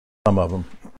Some of them.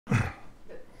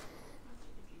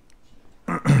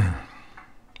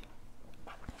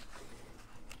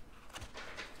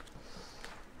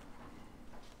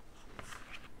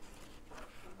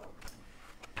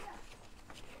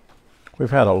 We've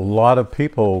had a lot of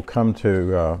people come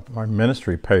to our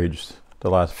ministry page the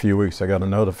last few weeks. I got a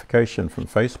notification from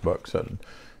Facebook said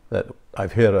that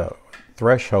I've hit a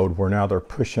threshold where now they're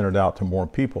pushing it out to more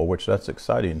people, which that's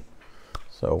exciting.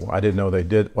 So I didn't know they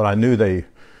did. Well, I knew they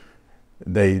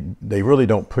really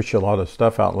don't push a lot of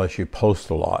stuff out unless you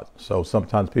post a lot. So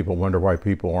sometimes people wonder why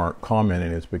people aren't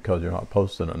commenting. It's because you're not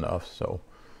posting enough. So,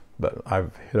 but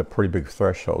I've hit a pretty big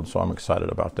threshold, so I'm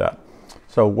excited about that.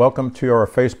 So welcome to our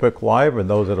Facebook Live and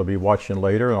those that will be watching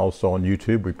later, and also on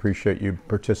YouTube. We appreciate you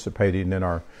participating in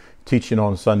our teaching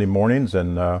on Sunday mornings,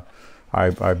 and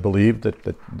I believe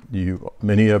that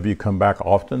many of you come back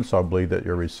often, so I believe that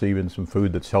you're receiving some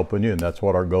food that's helping you, and that's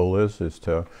what our goal is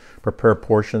to prepare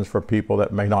portions for people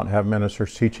that may not have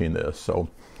ministers teaching this. So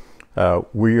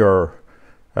we are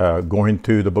going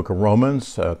through the book of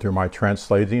Romans through my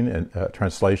translation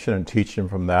and teaching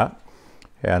from that.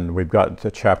 And we've got to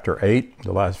chapter 8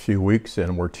 the last few weeks,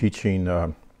 and we're teaching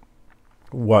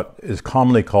what is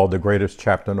commonly called the greatest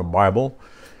chapter in the Bible.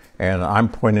 And I'm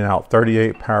pointing out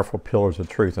 38 powerful pillars of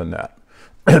truth in that.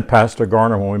 Pastor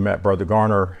Garner, when we met Brother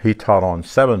Garner, he taught on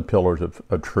 7 pillars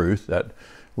of truth that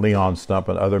Leon Stump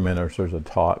and other ministers have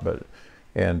taught. But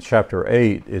in chapter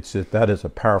 8, that is a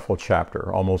powerful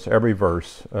chapter. Almost every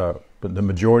verse, but the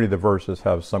majority of the verses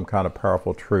have some kind of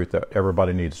powerful truth that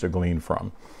everybody needs to glean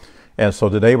from. And so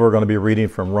today we're going to be reading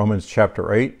from Romans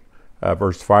chapter 8,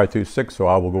 verse 5 through 6. So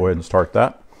I will go ahead and start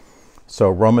that.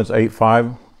 So Romans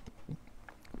 8:5.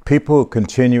 People who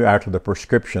continue after the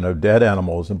prescription of dead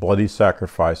animals and bloody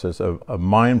sacrifices are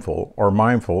mindful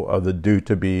of the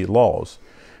due-to-be laws.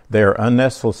 They are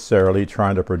unnecessarily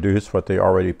trying to produce what they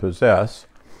already possess.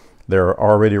 They're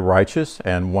already righteous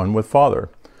and one with Father.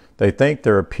 They think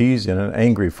they're appeasing an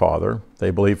angry Father. They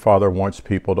believe Father wants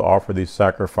people to offer these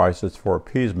sacrifices for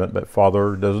appeasement, but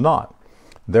Father does not.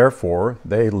 Therefore,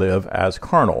 they live as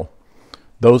carnal.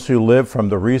 Those who live from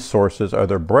the resources of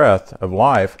their breath of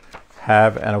life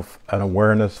have an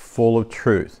awareness full of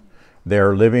truth. They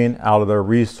are living out of their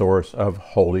resource of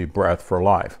holy breath for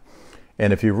life.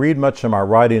 And if you read much of my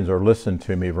writings or listen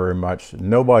to me very much,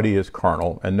 nobody is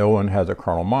carnal and no one has a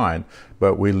carnal mind,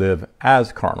 but we live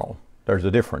as carnal. There's a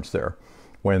difference there.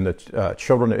 When the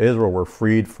children of Israel were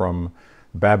freed from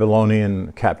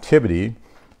Babylonian captivity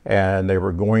and they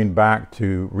were going back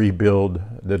to rebuild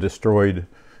the destroyed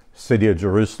city of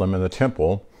Jerusalem and the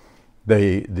temple,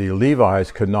 the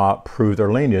Levites could not prove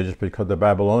their lineage because the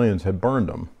Babylonians had burned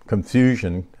them.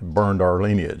 Confusion burned our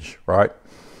lineage, right?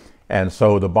 And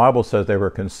so the Bible says they were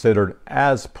considered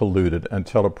as polluted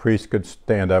until a priest could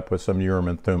stand up with some Urim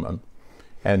and Thummim.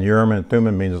 And Urim and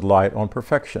Thummim means light on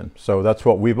perfection. So that's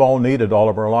what we've all needed all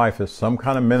of our life, is some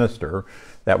kind of minister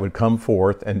that would come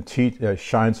forth and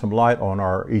shine some light on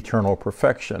our eternal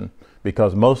perfection,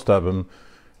 because most of them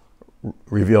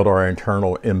revealed our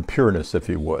internal impureness, if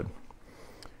you would.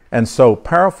 And so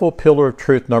powerful pillar of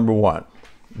truth number 1,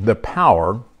 the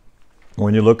power.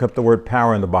 When you look up the word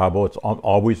power in the Bible, it's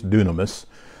always dunamis.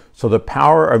 So the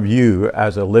power of you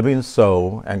as a living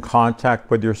soul and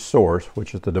contact with your source,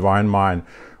 which is the divine mind,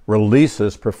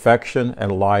 releases perfection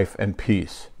and life and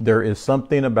peace. There is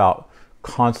something about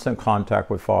constant contact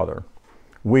with Father.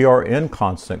 We are in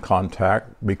constant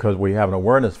contact because we have an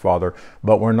awareness, Father,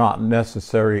 but we're not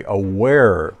necessarily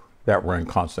aware that we're in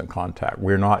constant contact.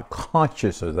 We're not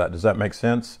conscious of that. Does that make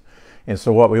sense? And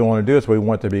so what we want to do is we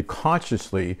want to be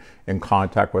consciously in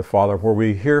contact with Father, where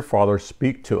we hear Father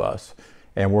speak to us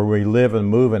and where we live and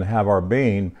move and have our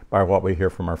being by what we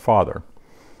hear from our Father.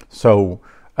 So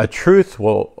a truth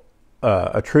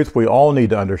we all need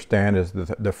to understand is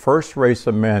that the first race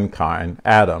of mankind,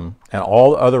 Adam, and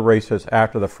all the other races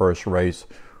after the first race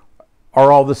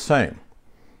are all the same.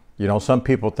 You know, some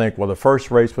people think, well, the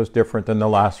first race was different than the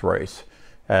last race.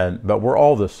 But we're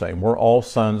all the same. We're all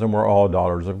sons and we're all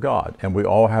daughters of God. And we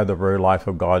all have the very life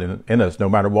of God in us, no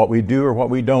matter what we do or what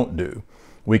we don't do.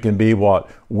 We can be what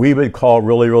we would call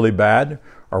really, really bad,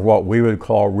 or what we would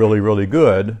call really, really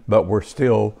good, but we're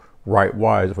still right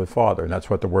wise with Father. And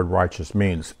that's what the word righteous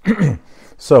means.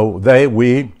 So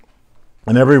we,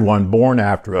 and everyone born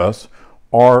after us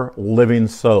are living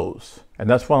souls. And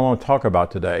that's what I want to talk about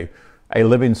today. A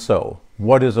living soul.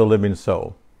 What is a living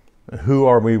soul? Who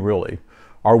are we really?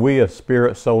 Are we a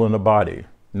spirit, soul, and a body?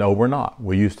 No, we're not.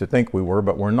 We used to think we were,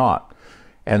 but we're not.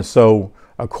 And so,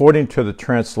 according to the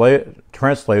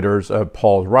translators of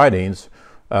Paul's writings,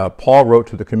 Paul wrote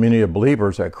to the community of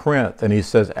believers at Corinth, and he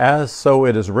says, "As so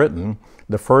it is written,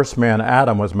 the first man,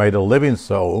 Adam, was made a living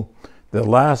soul. The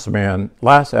last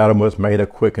Adam, was made a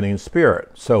quickening spirit.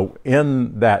 So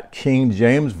in that King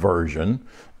James Version,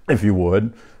 if you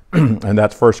would, and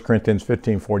that's 1 Corinthians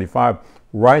 15:45,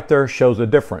 right there shows a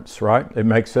difference, right? It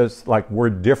makes us like we're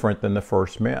different than the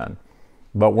first man.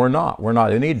 But we're not. We're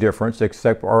not any difference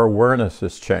except our awareness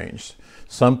has changed.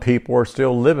 Some people are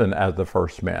still living as the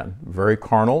first man, very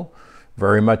carnal,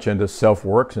 very much into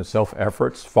self-works and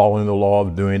self-efforts, following the law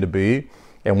of doing to be.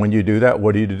 And when you do that,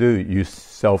 what do? You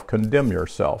self-condemn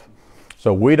yourself.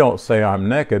 So we don't say I'm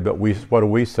naked, but what do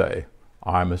we say?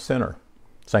 I'm a sinner.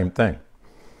 Same thing.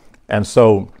 And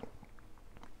so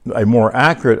a more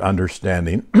accurate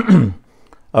understanding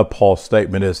of Paul's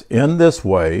statement is, in this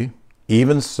way,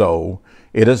 even so,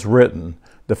 it is written,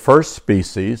 the first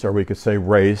species, or we could say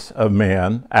race of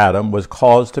man, Adam, was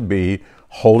caused to be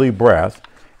holy breath,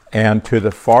 and to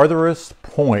the farthest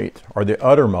point, or the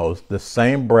uttermost, the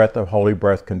same breath of holy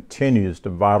breath continues to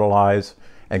vitalize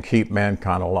and keep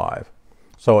mankind alive.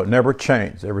 So it never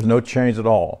changed. There was no change at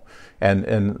all.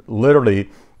 And literally,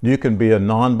 you can be a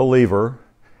non-believer,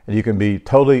 and you can be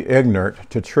totally ignorant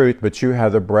to truth, but you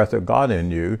have the breath of God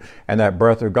in you, and that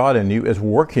breath of God in you is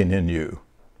working in you,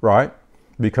 right?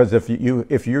 Because if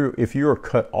you are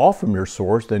cut off from your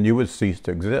source, then you would cease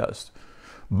to exist.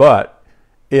 But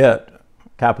it,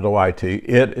 capital IT,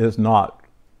 it is not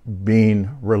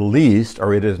being released,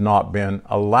 or it has not been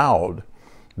allowed.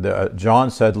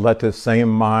 John said, let this same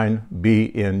mind be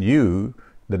in you,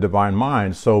 the divine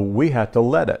mind. So we have to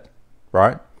let it,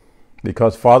 right?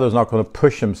 Because Father's not going to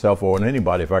push himself on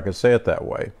anybody, if I could say it that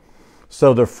way.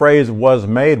 So the phrase was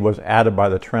made was added by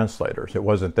the translators. It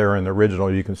wasn't there in the original.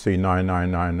 You can see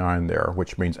 9999 there,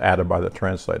 which means added by the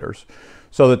translators.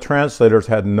 So the translators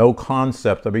had no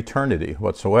concept of eternity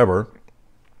whatsoever.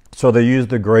 So they used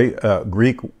the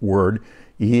Greek word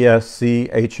eschatos,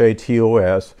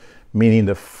 meaning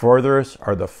the furthest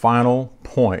or the final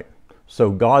point. So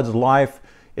God's life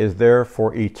is there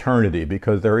for eternity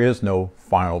because there is no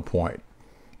final point.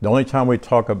 The only time we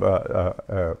talk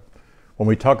about, when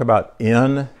we talk about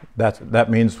end, that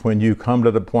means when you come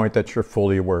to the point that you're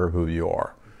fully aware of who you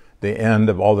are, the end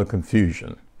of all the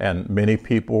confusion. And many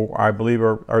people, I believe,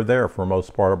 are there for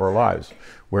most part of our lives.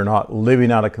 We're not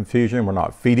living out of confusion. We're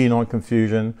not feeding on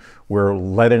confusion. We're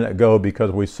letting it go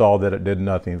because we saw that it did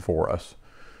nothing for us.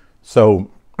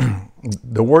 So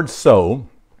the word so,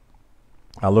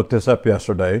 I looked this up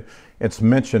yesterday. It's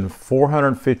mentioned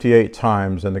 458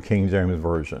 times in the King James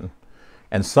Version.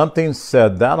 And something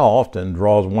said that often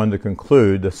draws one to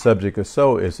conclude the subject of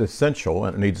so is essential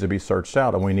and it needs to be searched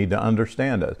out, and we need to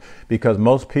understand it. Because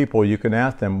most people, you can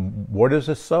ask them, what is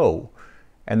a soul?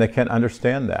 And they can't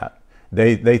understand that.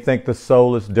 They think the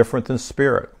soul is different than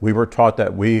spirit. We were taught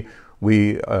that we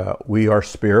are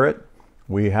spirit,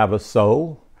 we have a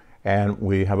soul, and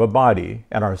we have a body,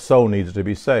 and our soul needs to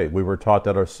be saved. We were taught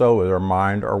that our soul is our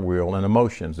mind, our will, and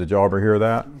emotions. Did y'all ever hear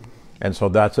that? And so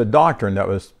that's a doctrine that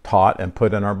was taught and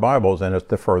put in our Bibles, and it's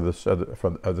the furthest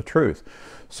of the truth.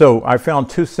 So I found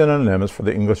two synonyms for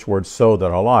the English word so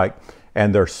that I like,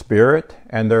 and they're spirit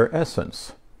and their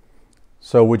essence.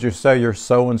 So would you say your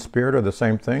soul and spirit are the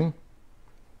same thing?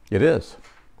 It is.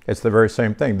 It's the very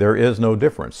same thing. There is no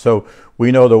difference. So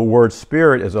we know the word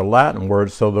spirit is a Latin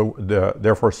word, so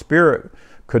therefore spirit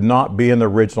could not be in the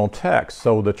original text.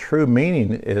 So the true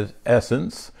meaning is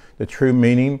essence. The true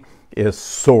meaning is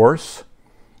source,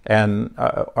 and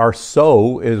our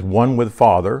soul is one with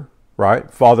Father, right?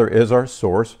 Father is our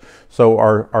source. So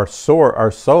our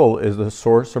soul is the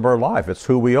source of our life. It's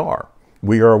who we are.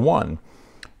 We are one.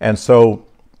 And so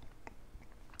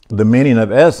the meaning of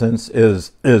essence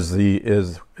is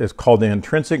called the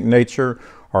intrinsic nature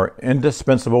or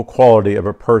indispensable quality of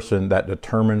a person that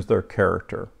determines their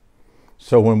character.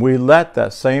 So when we let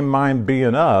that same mind be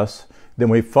in us, then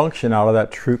we function out of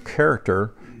that true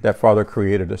character that Father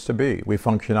created us to be. We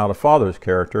function out of Father's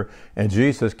character, and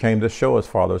Jesus came to show us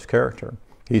Father's character.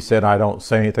 He said, I don't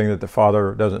say anything that the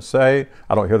Father doesn't say.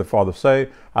 I don't hear the Father say.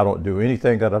 I don't do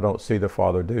anything that I don't see the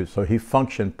Father do. So he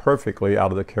functioned perfectly out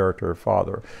of the character of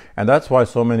Father. And that's why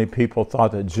so many people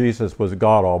thought that Jesus was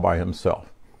God all by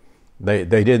himself. They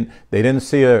didn't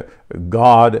see a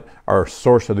God or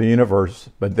source of the universe,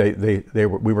 but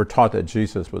we were taught that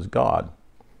Jesus was God.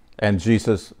 And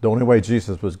Jesus, the only way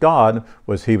Jesus was God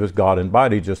was he was God in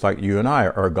body, just like you and I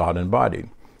are God in body.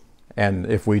 And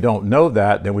if we don't know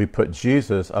that, then we put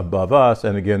Jesus above us.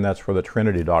 And again, that's where the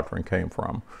Trinity doctrine came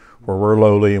from, where we're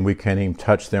lowly and we can't even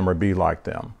touch them or be like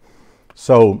them.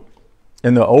 So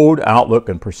in the old Outlook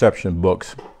and Perception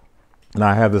books, and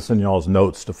I have this in y'all's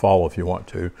notes to follow if you want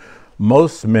to,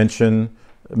 most mentions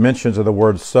of the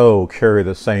word so carry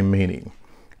the same meaning.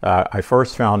 I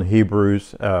first found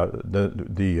Hebrews,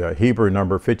 the Hebrew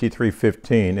number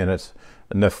 5315, and it's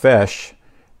nephesh,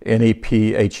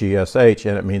 Nephesh,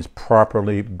 and it means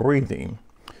properly breathing.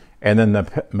 And then the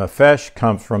nephesh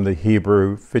comes from the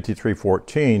Hebrew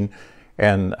 5314,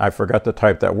 and I forgot to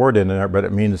type that word in there, but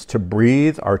it means to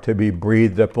breathe or to be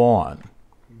breathed upon.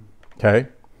 Okay?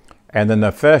 And the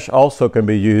nephesh also can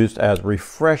be used as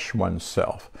refresh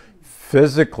oneself.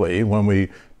 Physically, when we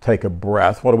take a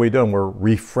breath, what are we doing? We're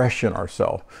refreshing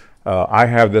ourselves. I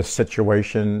have this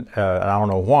situation, I don't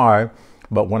know why,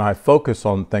 but when I focus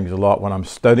on things a lot, when I'm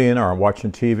studying or I'm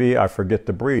watching TV, I forget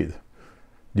to breathe.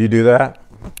 Do you do that?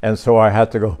 And so I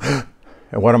had to go,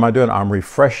 and what am I doing? I'm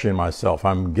refreshing myself.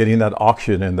 I'm getting that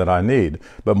oxygen in that I need.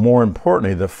 But more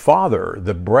importantly,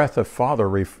 the breath of Father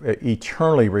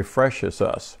eternally refreshes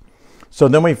us. So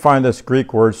then we find this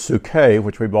Greek word psuche,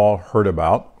 which we've all heard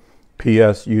about,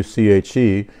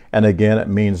 P-S-U-C-H-E, and again it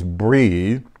means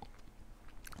breathe.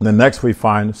 And then next we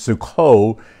find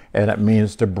psucho, and it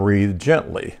means to breathe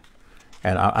gently.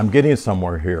 And I'm getting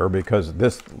somewhere here because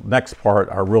this next part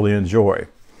I really enjoy.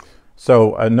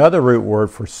 So another root word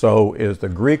for so is the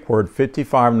Greek word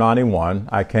 5591.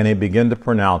 I can't even begin to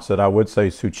pronounce it. I would say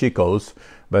suchikos,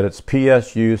 but it's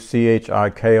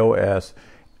P-S-U-C-H-I-K-O-S.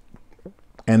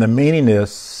 And the meaning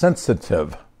is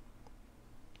sensitive.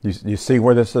 You see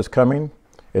where this is coming?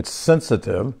 It's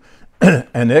sensitive.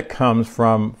 And it comes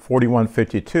from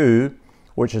 4152,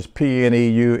 which is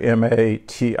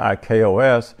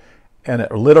P-N-E-U-M-A-T-I-K-O-S. And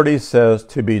it literally says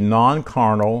to be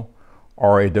non-carnal,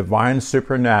 or a divine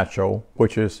supernatural,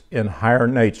 which is in higher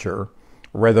nature,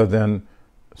 rather than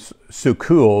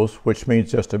sukuos, which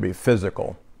means just to be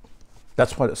physical.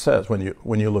 That's what it says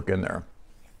when you look in there.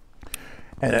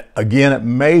 And again, it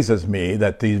amazes me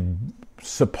that these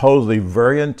supposedly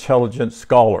very intelligent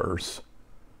scholars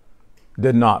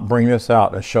did not bring this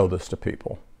out and show this to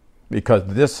people. Because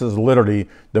this is literally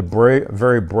the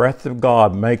very breath of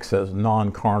God makes us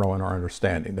non-carnal in our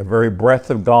understanding. The very breath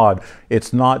of God,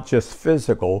 it's not just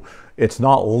physical. It's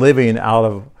not living out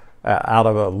of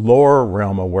a lower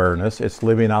realm awareness. It's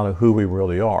living out of who we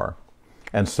really are.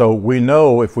 And so we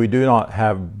know if we do not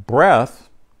have breath,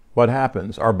 what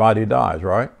happens? Our body dies,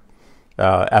 right?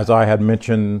 As I had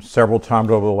mentioned several times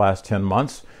over the last 10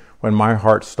 months, when my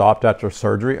heart stopped after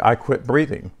surgery, I quit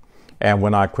breathing. And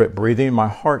when I quit breathing, my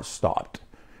heart stopped.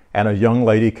 And a young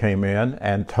lady came in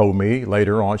and told me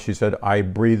later on, she said, I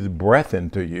breathed breath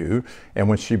into you. And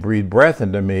when she breathed breath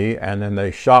into me, and then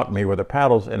they shocked me with the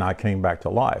paddles, and I came back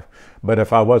to life. But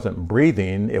if I wasn't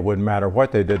breathing, it wouldn't matter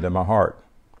what they did to my heart,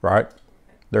 right?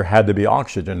 There had to be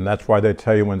oxygen. That's why they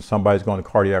tell you when somebody's going to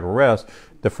cardiac arrest,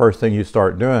 the first thing you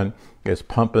start doing is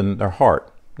pumping their heart.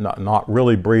 Not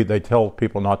really breathe. They tell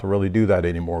people not to really do that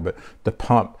anymore, but to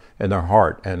pump in their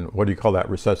heart. And what do you call that?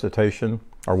 Resuscitation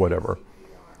or whatever.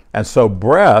 And so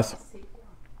breath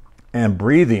and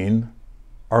breathing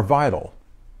are vital.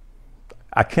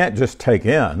 I can't just take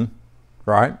in,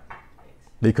 right?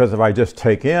 Because if I just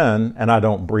take in and I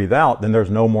don't breathe out, then there's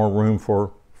no more room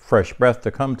for fresh breath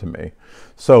to come to me.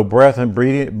 So breath and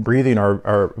breathing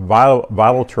are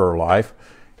vital to our life.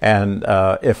 And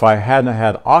if I hadn't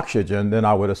had oxygen, then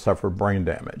I would have suffered brain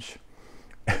damage.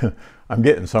 I'm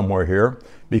getting somewhere here,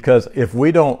 because if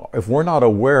we're not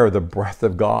aware of the breath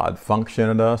of God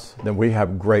functioning in us, then we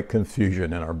have great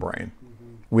confusion in our brain.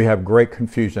 We have great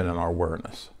confusion in our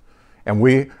awareness.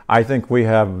 And I think we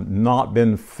have not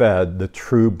been fed the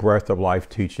true breath of life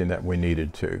teaching that we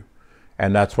needed to.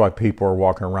 And that's why people are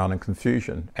walking around in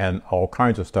confusion, and all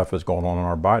kinds of stuff is going on in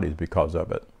our bodies because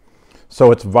of it.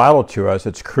 So it's vital to us,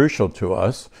 it's crucial to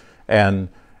us, and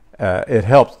it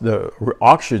helps, the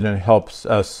oxygen helps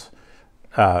us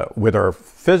with our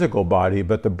physical body,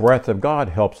 but the breath of God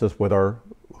helps us with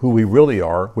who we really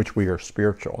are, which we are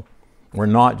spiritual. We're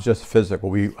not just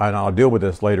physical. And I'll deal with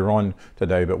this later on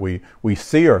today, but we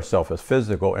see ourselves as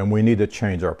physical, and we need to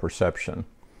change our perception.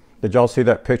 Did y'all see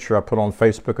that picture I put on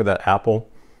Facebook of that apple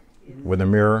with a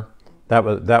mirror? That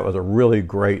was a really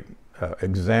great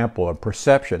example of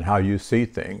perception, how you see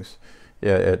things.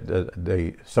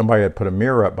 Somebody had put a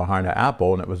mirror up behind an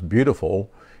apple, and it was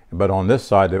beautiful, but on this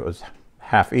side it was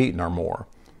half eaten or more.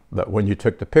 But when you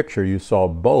took the picture, you saw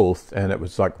both, and it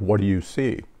was like, what do you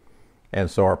see?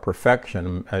 And so our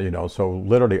perfection, so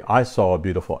literally I saw a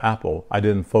beautiful apple. I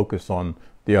didn't focus on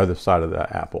the other side of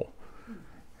that apple.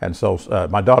 And so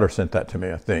my daughter sent that to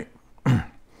me, I think.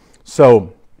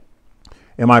 So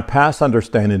in my past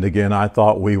understanding, again, I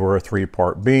thought we were a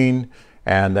three-part being,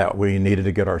 and that we needed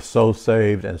to get our soul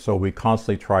saved. And so we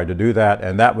constantly tried to do that.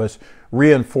 And that was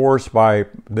reinforced by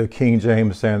the King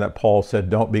James saying that Paul said,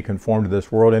 don't be conformed to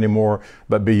this world anymore,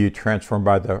 but be ye transformed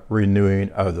by the renewing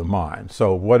of the mind.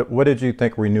 So what did you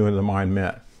think renewing the mind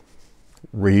meant?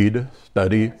 Read,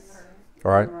 study,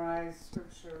 all right?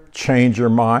 Change your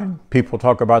mind. People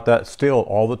talk about that still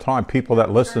all the time. People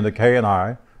that listen to Kay and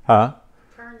I,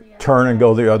 turn and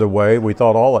go the other way. We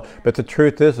thought all that. But the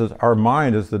truth is our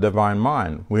mind is the divine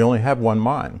mind. We only have one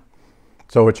mind.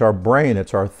 So it's our brain,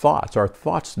 it's our thoughts. Our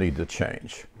thoughts need to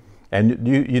change. And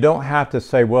you don't have to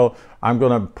say, well, I'm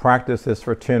going to practice this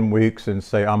for 10 weeks and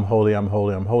say, I'm holy, I'm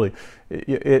holy, I'm holy.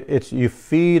 It's you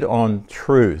feed on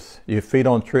truth. You feed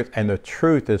on truth. And the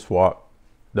truth is what?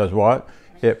 Does what?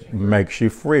 It makes you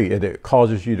free. It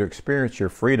causes you to experience your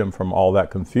freedom from all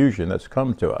that confusion that's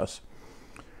come to us.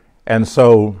 And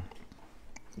so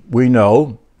we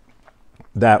know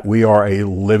that we are a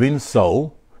living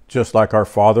soul, just like our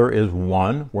Father is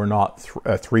one. We're not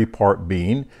a three-part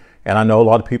being. And I know a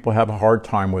lot of people have a hard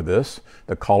time with this.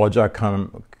 The college I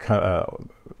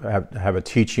have a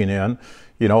teaching in,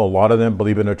 a lot of them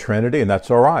believe in a Trinity, and that's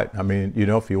all right. I mean,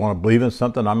 if you want to believe in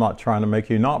something, I'm not trying to make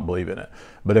you not believe in it.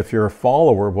 But if you're a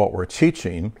follower of what we're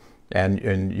teaching, and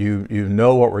you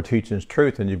know what we're teaching is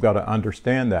truth, and you've got to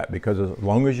understand that, because as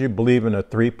long as you believe in a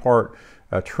three-part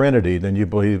Trinity, then you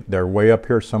believe they're way up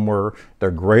here somewhere,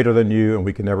 they're greater than you, and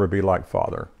we can never be like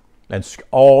Father. And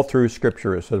all through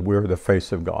Scripture it says we're the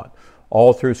face of God.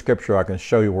 All through Scripture I can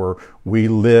show you where we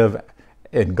live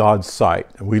in God's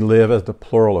sight. We live as the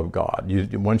plural of God.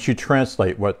 Once you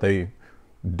translate what they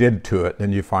did to it,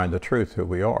 then you find the truth, who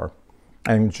we are.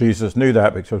 And Jesus knew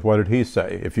that, because what did he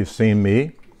say? If you've seen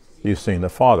me, you've seen the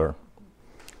Father.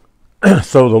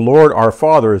 So the Lord our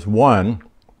Father is one,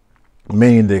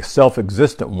 meaning the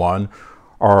self-existent one,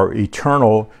 are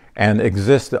eternal and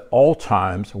exists at all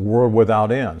times, world without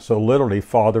end. So literally,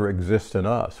 Father exists in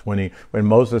us. When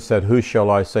Moses said, who shall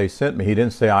I say sent me? He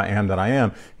didn't say, I am that I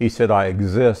am. He said, I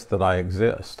exist that I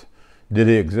exist. Did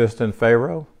he exist in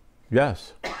Pharaoh?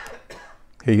 Yes.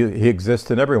 He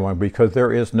exists in everyone, because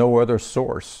there is no other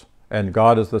source. And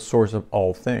God is the source of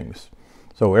all things.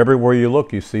 So everywhere you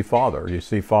look, you see Father. You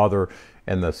see Father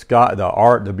in the sky,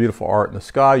 the beautiful art in the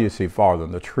sky. You see Father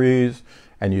in the trees.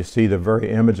 And you see the very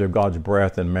image of God's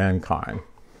breath in mankind.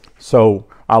 So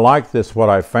I like this, what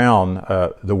I found.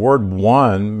 The word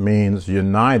one means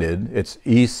united. It's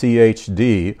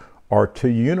ECHD, or to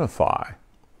unify.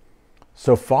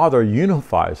 So Father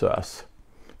unifies us.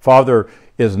 Father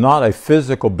is not a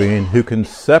physical being who can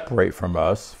separate from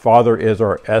us. Father is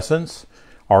our essence,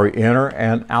 our inner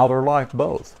and outer life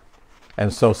both.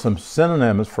 And so some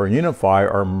synonyms for unify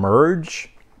are merge,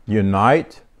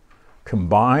 unite,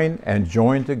 combine, and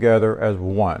join together as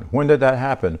one. When did that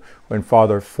happen? When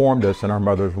Father formed us in our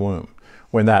mother's womb.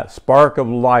 When that spark of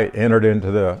light entered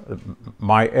into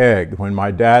my egg. When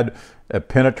my dad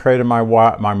penetrated my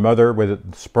mother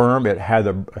with sperm, it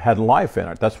had life in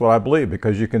it. That's what I believe,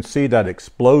 because you can see that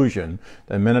explosion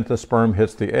the minute the sperm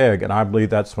hits the egg, and I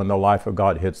believe that's when the life of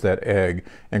God hits that egg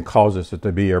and causes it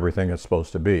to be everything it's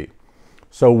supposed to be.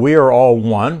 So we are all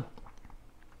one.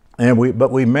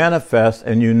 But we manifest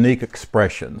in unique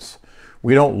expressions.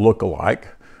 We don't look alike.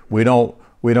 We don't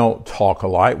talk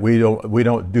alike. We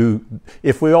don't do.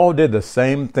 If we all did the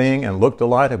same thing and looked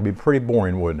alike, it'd be pretty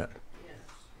boring, wouldn't it? Yes.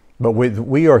 But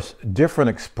we are different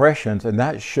expressions, and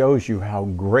that shows you how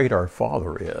great our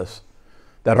Father is.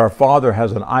 That our Father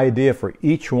has an idea for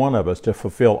each one of us to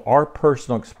fulfill our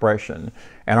personal expression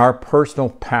and our personal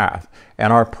path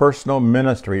and our personal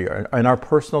ministry and our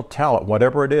personal talent,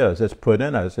 whatever it is, that's put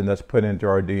in us and that's put into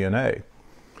our DNA.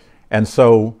 And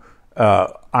so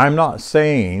I'm not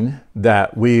saying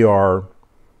that we are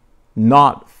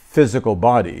not physical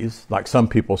bodies, like some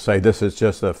people say this is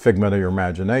just a figment of your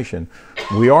imagination.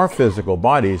 We are physical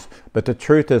bodies, but the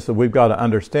truth is that we've got to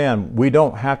understand we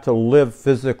don't have to live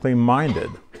physically minded.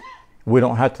 We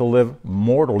don't have to live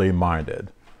mortally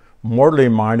minded. Mortally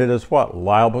minded is what?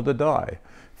 Liable to die.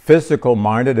 Physical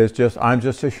minded is just, I'm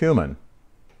just a human.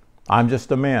 I'm just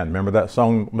a man. Remember that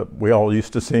song that we all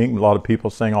used to sing? A lot of people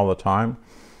sing all the time.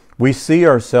 We see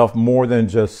ourselves more than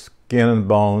just skin and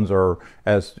bones, or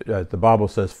as the Bible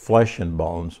says, flesh and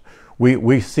bones.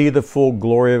 We see the full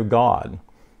glory of God.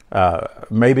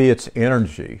 Maybe it's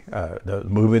energy. The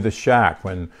movie The Shack,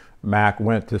 when Mac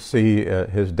went to see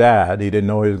his dad, he didn't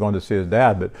know he was going to see his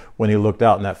dad, but when he looked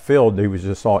out in that field, he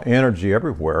just saw energy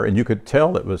everywhere, and you could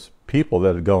tell it was people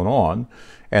that had gone on.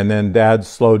 And then Dad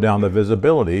slowed down the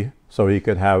visibility so he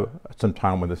could have some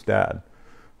time with his dad.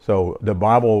 So the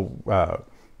Bible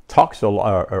talks a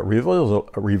lot,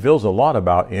 reveals a lot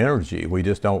about energy. We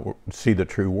just don't see the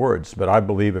true words. But I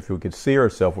believe if we could see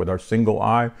ourselves with our single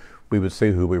eye, we would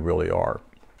see who we really are.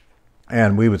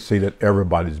 And we would see that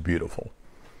everybody's beautiful.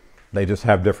 They just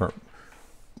have different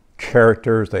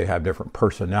characters, they have different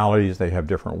personalities, they have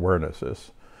different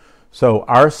awarenesses. So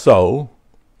our soul,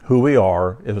 who we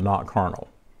are, is not carnal.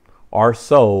 Our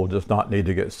soul does not need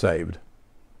to get saved,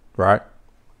 right?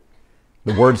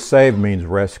 The word save means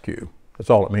rescue. That's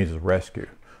all it means, is rescue.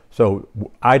 So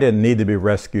I didn't need to be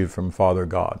rescued from Father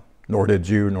God, nor did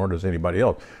you, nor does anybody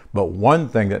else. But one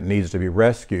thing that needs to be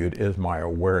rescued is my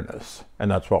awareness. And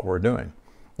that's what we're doing.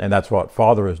 And that's what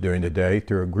Father is doing today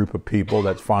through a group of people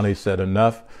that's finally said,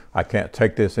 enough, I can't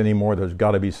take this anymore. There's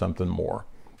got to be something more.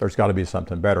 There's got to be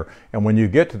something better. And when you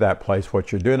get to that place,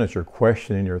 what you're doing is you're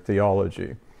questioning your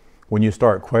theology. When you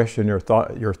start questioning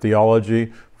your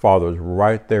theology, Father's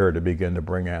right there to begin to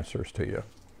bring answers to you.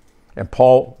 And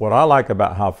Paul, what I like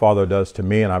about how Father does to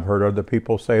me, and I've heard other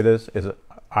people say this, is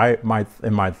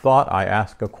in my thought, I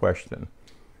ask a question.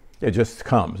 It just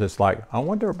comes. It's like, I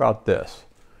wonder about this.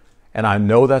 And I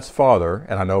know that's Father,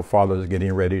 and I know Father is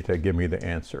getting ready to give me the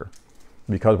answer.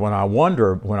 Because when I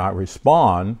wonder, when I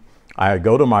respond, I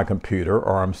go to my computer,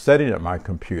 or I'm sitting at my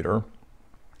computer,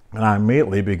 and I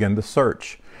immediately begin to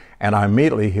search. And I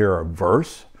immediately hear a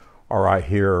verse, or I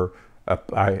hear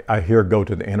go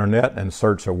to the internet and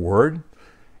search a word,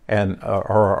 and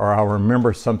or I'll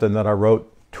remember something that I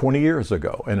wrote 20 years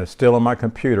ago, and it's still on my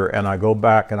computer, and I go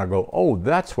back and I go, oh,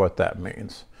 that's what that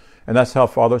means. And that's how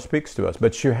Father speaks to us.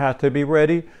 But you have to be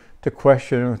ready to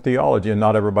question your theology, and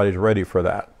not everybody's ready for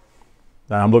that.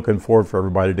 And I'm looking forward for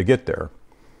everybody to get there.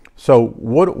 So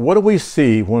what do we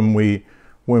see when we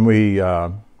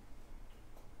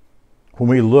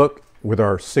look with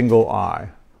our single eye,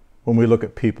 when we look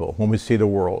at people, when we see the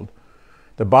world?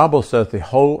 The Bible says the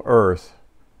whole earth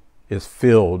is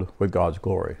filled with God's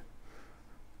glory.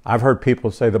 I've heard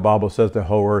people say the Bible says the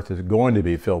whole earth is going to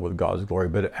be filled with God's glory,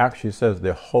 but it actually says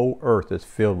the whole earth is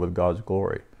filled with God's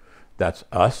glory. That's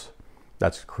us,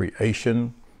 that's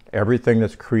creation, everything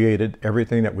that's created,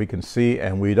 everything that we can see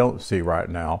and we don't see right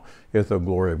now is the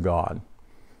glory of God.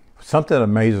 Something that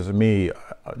amazes me,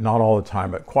 not all the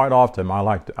time, but quite often,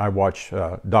 I watch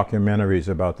documentaries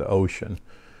about the ocean,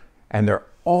 and they're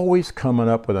always coming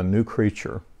up with a new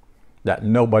creature that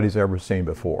nobody's ever seen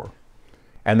before.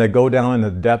 And they go down in the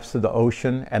depths of the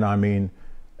ocean, and I mean,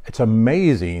 it's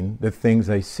amazing the things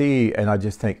they see, and I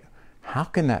just think, how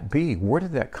can that be? Where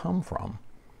did that come from?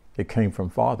 It came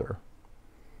from Father.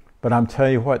 But I'm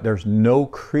telling you what, there's no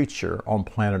creature on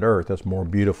planet Earth that's more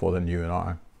beautiful than you and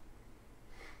I.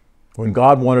 When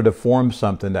God wanted to form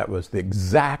something that was the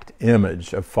exact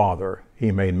image of Father,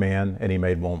 He made man and He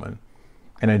made woman.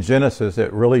 And in Genesis,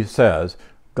 it really says,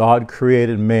 God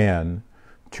created man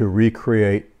to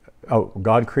recreate,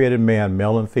 God created man,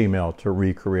 male and female, to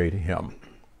recreate Him.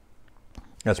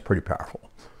 That's pretty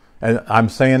powerful. And I'm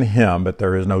saying Him, but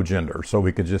there is no gender. So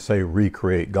we could just say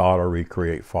recreate God or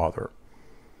recreate Father.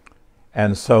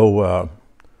 And so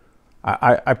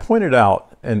I pointed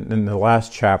out in the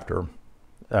last chapter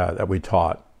that we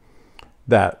taught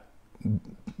that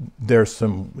there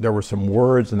were some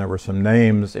words and there were some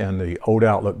names in the Old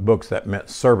Outlook books that meant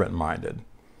servant-minded.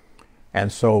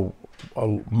 And so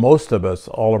most of us,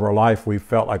 all of our life, we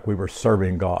felt like we were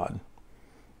serving God.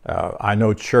 I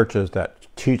know churches that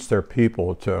teach their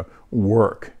people to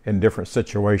work in different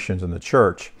situations in the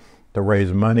church to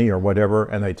raise money or whatever,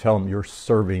 and they tell them you're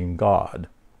serving God,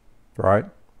 right?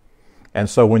 And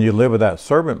so when you live with that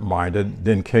servant-minded,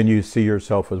 then can you see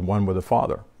yourself as one with the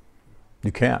Father?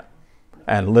 You can't.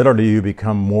 And literally you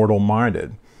become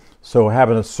mortal-minded. So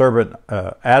having a servant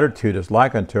attitude is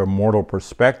like unto a mortal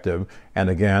perspective, and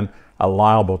again,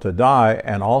 liable to die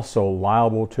and also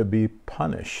liable to be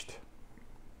punished.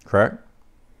 Correct?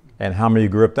 And how many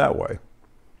grew up that way?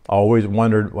 Always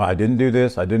wondered, well, I didn't do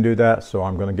this, I didn't do that, so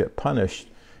I'm going to get punished.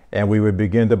 And we would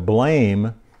begin to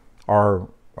blame our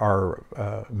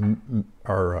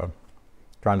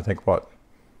trying to think what,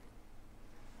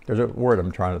 there's a word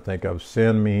I'm trying to think of.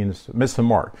 Sin means miss the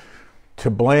mark. To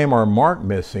blame our mark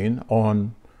missing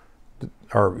on,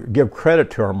 or give credit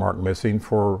to our mark missing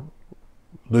for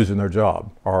losing their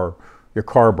job, or your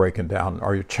car breaking down,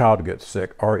 or your child gets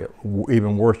sick, or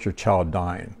even worse, your child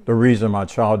dying. The reason my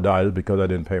child died is because I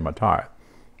didn't pay my tithe.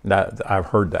 I've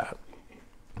heard that.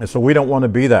 And so we don't want to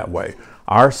be that way.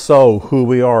 Our soul, who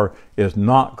we are, is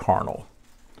not carnal.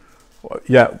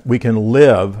 Yet we can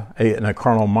live in a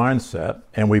carnal mindset,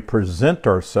 and we present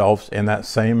ourselves in that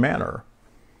same manner.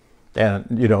 And,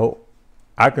 you know,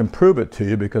 I can prove it to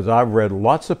you because I've read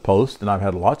lots of posts and I've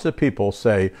had lots of people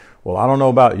say, well, I don't know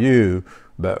about you,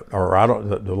 But, or I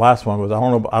don't. The last one was, I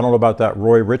don't know about that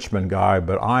Roy Richmond guy,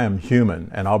 but I am human,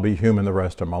 and I'll be human the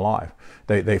rest of my life.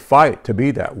 They fight to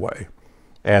be that way,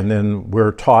 and then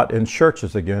we're taught in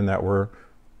churches again that we're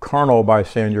carnal by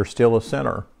saying you're still a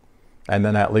sinner, and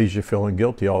then that leaves you feeling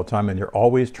guilty all the time, and you're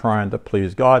always trying to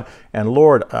please God. And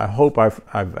Lord, I hope I've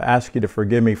asked you to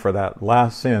forgive me for that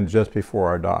last sin just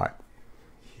before I die.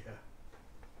 Yeah.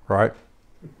 Right?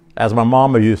 As my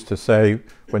mama used to say,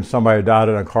 when somebody died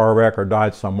in a car wreck or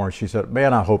died somewhere, she said,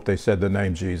 "Man, I hope they said the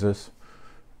name Jesus."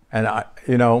 And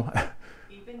even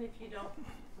if you don't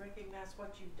recognize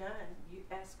what you've done, you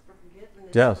ask for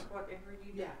forgiveness. Yes. For whatever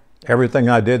you did. Everything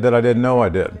I did that I didn't know I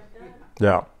did.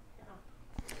 Yeah.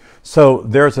 So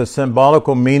there's a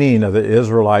symbolical meaning of the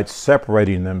Israelites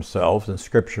separating themselves in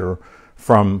Scripture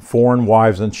from foreign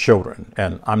wives and children.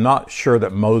 And I'm not sure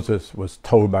that Moses was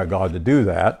told by God to do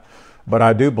that, but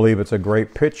I do believe it's a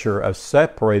great picture of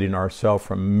separating ourselves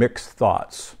from mixed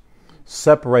thoughts,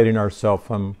 separating ourselves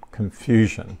from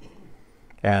confusion.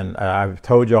 And I've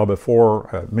told y'all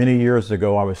before, many years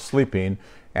ago, I was sleeping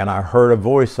and I heard a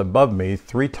voice above me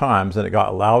 3 times, and it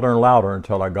got louder and louder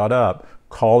until I got up,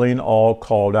 calling all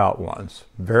called out ones.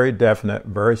 Very definite,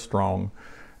 very strong.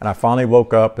 And I finally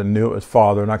woke up and knew it was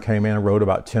Father, and I came in and wrote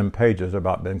about 10 pages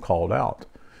about being called out.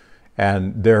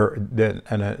 And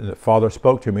the Father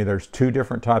spoke to me, there's 2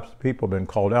 different types of people being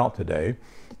called out today.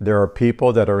 There are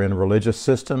people that are in religious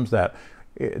systems that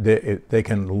they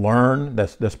can learn,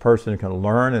 this person can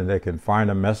learn, and they can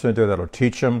find a messenger that'll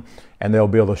teach them, and they'll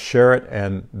be able to share it,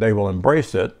 and they will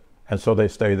embrace it, and so they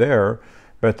stay there.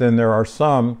 But then there are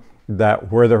some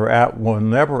that where they're at will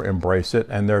never embrace it,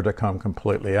 and they're to come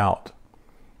completely out.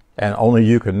 And only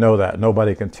you can know that.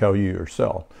 Nobody can tell you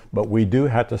yourself. But we do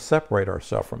have to separate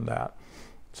ourselves from that.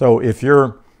 So if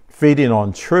you're feeding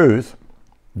on truth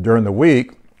during the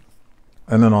week,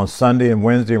 and then on Sunday and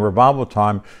Wednesday in revival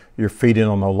time, you're feeding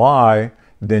on the lie,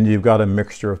 then you've got a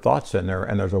mixture of thoughts in there,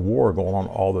 and there's a war going on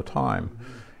all the time.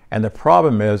 Mm-hmm. And the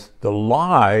problem is the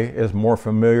lie is more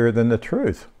familiar than the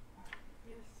truth.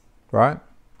 Yes. Right?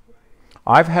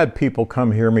 I've had people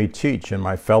come hear me teach in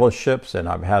my fellowships, and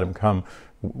I've had them come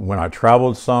when I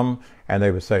traveled some, and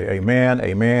they would say, "Amen,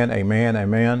 amen, amen,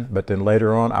 amen." But then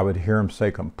later on, I would hear them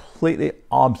say completely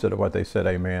opposite of what they said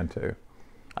amen to.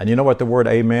 And you know what the word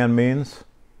amen means?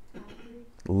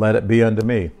 Let it be unto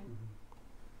me.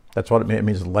 That's what it means. It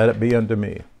means let it be unto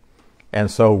me. And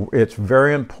so it's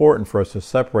very important for us to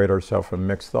separate ourselves from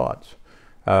mixed thoughts.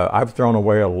 I've thrown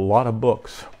away a lot of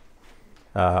books.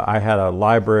 I had a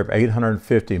library of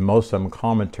 850, most of them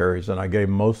commentaries, and I gave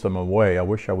most of them away. I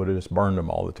wish I would have just burned them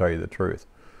all, to tell you the truth.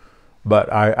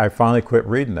 But I finally quit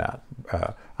reading that.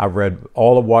 I've read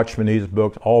all of Watchman Nee's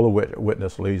books, all the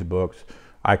Witness Lee's books.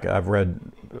 I've read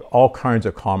all kinds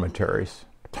of commentaries,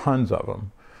 tons of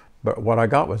them. But what I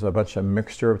got was a bunch of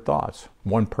mixture of thoughts.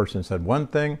 One person said one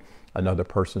thing, another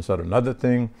person said another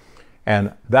thing.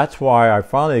 And that's why I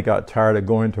finally got tired of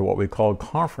going to what we called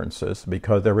conferences,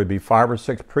 because there would be 5 or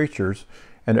 6 preachers,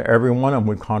 and every one of them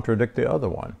would contradict the other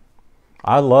one.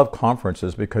 I love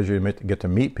conferences because you get to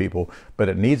meet people, but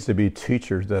it needs to be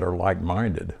teachers that are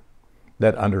like-minded,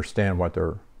 that understand what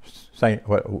they're saying,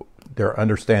 they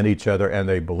understand each other, and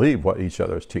they believe what each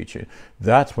other is teaching.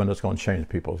 That's when it's going to change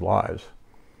people's lives.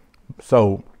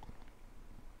 So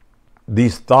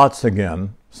these thoughts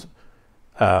again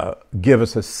give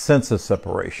us a sense of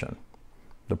separation.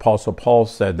 The Apostle Paul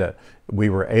said that we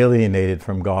were alienated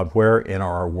from God where? In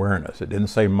our awareness. It didn't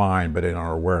say mind, but in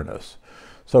our awareness.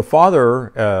 So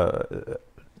Father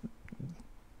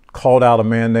called out a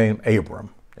man named Abram,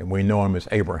 and we know him as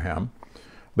Abraham.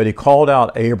 But he called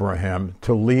out Abraham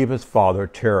to leave his father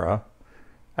Terah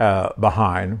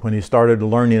behind when he started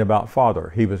learning about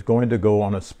Father. He was going to go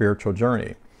on a spiritual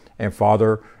journey. And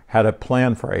Father had a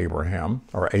plan for Abraham,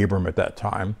 or Abram at that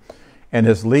time. And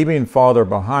his leaving Father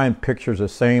behind pictures the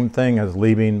same thing as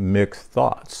leaving mixed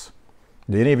thoughts.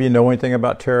 Do any of you know anything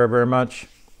about Terah very much?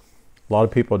 A lot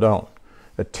of people don't.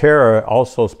 Terah,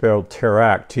 also spelled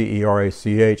Terach,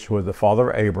 T-E-R-A-C-H, was the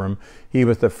father of Abram. He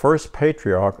was the first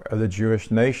patriarch of the Jewish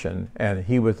nation, and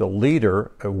he was the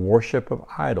leader of worship of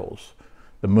idols,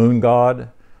 the moon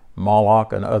god,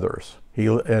 Moloch, and others.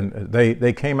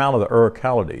 They came out of the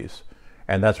Ur-Chaldees,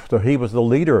 and so he was the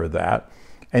leader of that.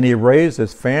 And he raised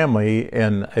his family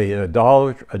in an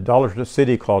idolatrous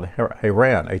city called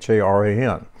Haran,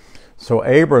 H-A-R-A-N. So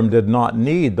Abram did not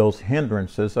need those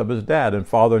hindrances of his dad, and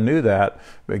Father knew that,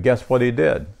 but guess what he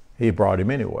did? He brought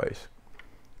him anyways.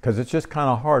 Because it's just kind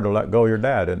of hard to let go of your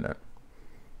dad, isn't it?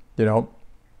 You know?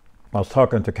 I was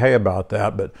talking to Kay about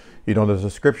that, but there's a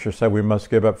scripture said we must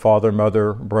give up father,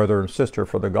 mother, brother, and sister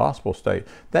for the gospel state.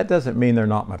 That doesn't mean they're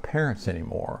not my parents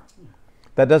anymore.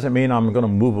 That doesn't mean I'm going to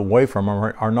move away from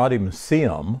them or not even see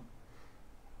them.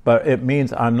 But it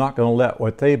means I'm not going to let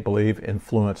what they believe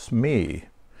influence me.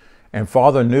 And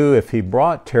Father knew if he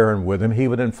brought Taryn with him, he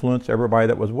would influence everybody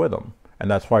that was with him.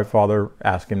 And that's why Father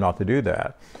asked him not to do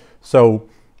that. So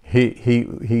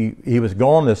he was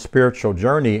going on this spiritual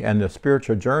journey, and the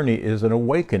spiritual journey is an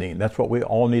awakening. That's what we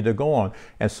all need to go on.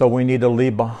 And so we need to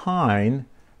leave behind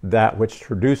that which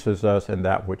traduces us and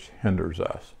that which hinders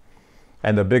us.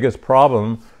 And the biggest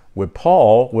problem with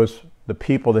Paul was the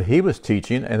people that he was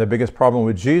teaching, and the biggest problem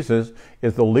with Jesus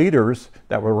is the leaders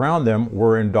that were around them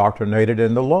were indoctrinated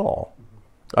in the law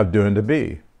of doing to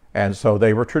be. And so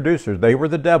they were traducers. They were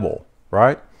the devil,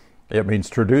 right? It means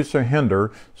traduce or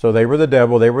hinder. So they were the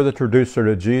devil. They were the traducer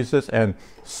to Jesus, and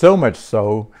so much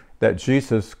so that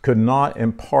Jesus could not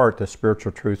impart the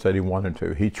spiritual truths that he wanted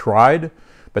to. He tried,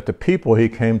 but the people he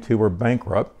came to were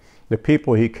bankrupt. The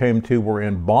people he came to were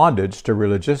in bondage to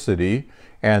religiosity,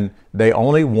 and they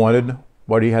only wanted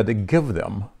what he had to give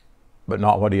them, but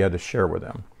not what he had to share with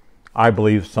them. I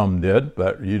believe some did,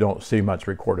 but you don't see much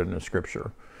recorded in the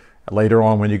scripture. Later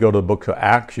on, when you go to the book of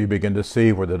Acts, you begin to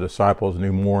see where the disciples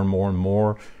knew more and more and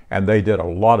more, and they did a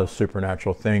lot of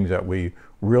supernatural things that we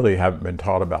really haven't been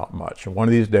taught about much. And one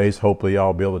of these days, hopefully,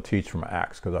 I'll be able to teach from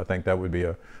Acts, because I think that would be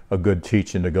a good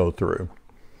teaching to go through.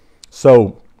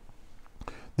 So,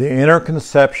 the inner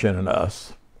conception in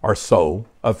us, our soul,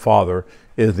 of Father,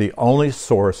 is the only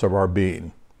source of our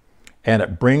being. And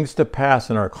it brings to pass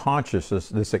in our consciousness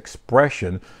this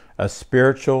expression of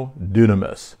spiritual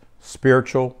dunamis,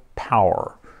 spiritual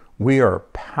power. We are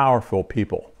powerful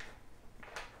people.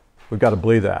 We've got to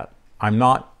believe that. I'm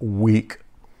not weak.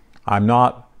 I'm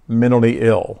not mentally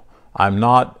ill. I'm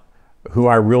not who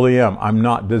I really am. I'm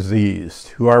not diseased.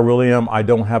 Who I really am, I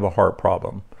don't have a heart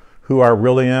problem. Who I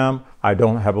really am, I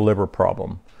don't have a liver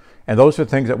problem. And those are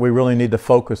things that we really need to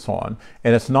focus on.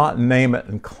 And it's not name it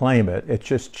and claim it. It's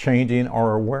just changing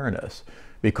our awareness.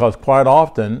 Because quite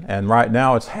often, and right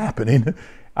now it's happening,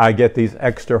 I get these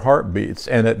extra heartbeats,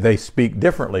 and they speak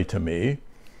differently to me.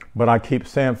 But I keep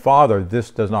saying, Father, this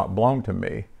does not belong to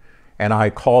me. And I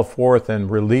call forth and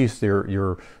release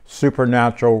your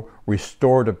supernatural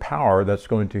restorative power that's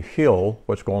going to heal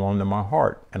what's going on in my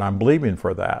heart. And I'm believing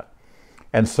for that.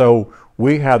 And so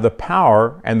we have the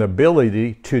power and the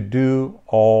ability to do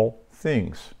all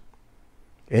things.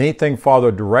 Anything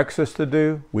Father directs us to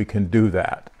do, we can do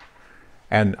that.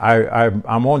 And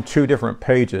I'm on two different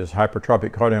pages,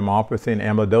 hypertrophic cardiomyopathy and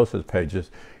amyloidosis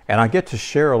pages, and I get to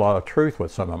share a lot of truth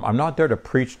with some of them. I'm not there to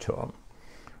preach to them,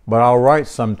 but I'll write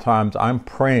sometimes, I'm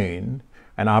praying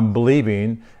and I'm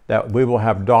believing that we will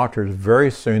have doctors very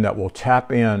soon that will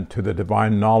tap into the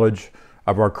divine knowledge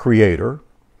of our Creator,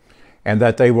 and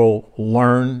that they will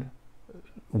learn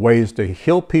ways to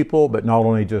heal people, but not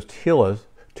only just heal us,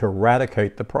 to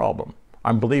eradicate the problem.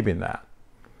 I'm believing that.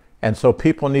 And so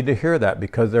people need to hear that,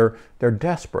 because they're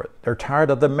desperate. They're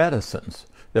tired of the medicines.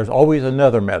 There's always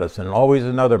another medicine and always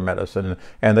another medicine,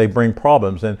 and they bring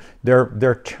problems, and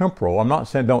they're temporal. I'm not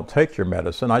saying don't take your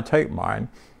medicine. I take mine,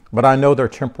 but I know they're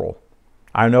temporal.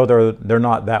 I know they're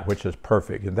not that which is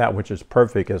perfect. And that which is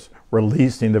perfect is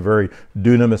releasing the very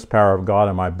dunamis power of God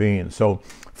in my being. So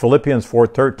Philippians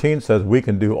 4:13 says we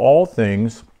can do all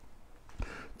things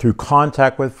through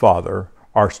contact with Father,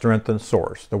 our strength and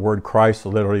source. The word Christ,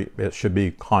 literally, it should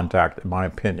be contact, in my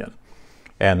opinion.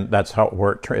 And that's how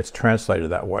it's translated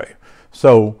that way.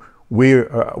 So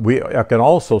I can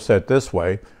also say it this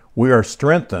way: we are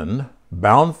strengthened,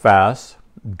 bound fast,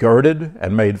 girded,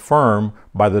 and made firm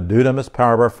by the dunamis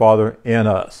power of our Father in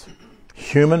us.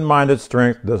 Human-minded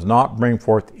strength does not bring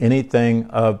forth anything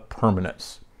of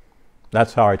permanence.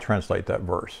 That's how I translate that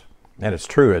verse. And it's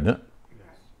true, isn't it?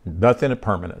 Nothing of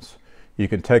permanence. You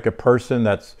can take a person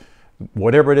that's,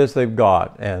 whatever it is they've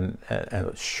got, and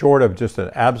short of just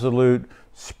an absolute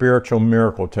spiritual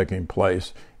miracle taking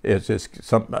place, it's just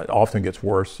something that often gets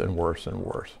worse and worse and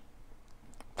worse.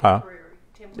 Temporary.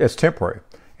 It's temporary.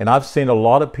 And I've seen a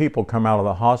lot of people come out of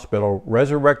the hospital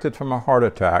resurrected from a heart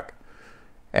attack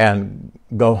and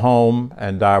go home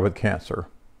and die with cancer.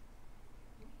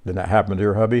 Did that happen to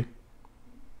your hubby?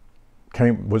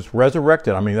 Was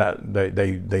resurrected. I mean, that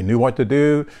they knew what to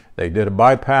do. They did a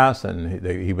bypass, and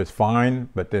he was fine.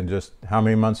 But then, just how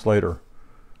many months later?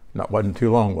 Wasn't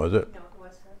too long, was it? No, it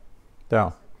wasn't.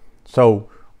 Yeah. So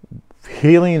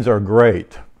healings are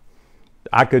great.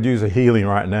 I could use a healing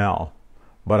right now,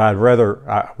 but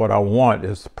what I want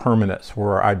is permanence,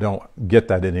 where I don't get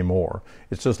that anymore.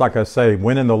 It's just like I say,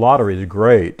 winning the lottery is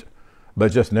great,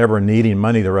 But just never needing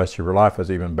money the rest of your life is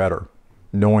even better.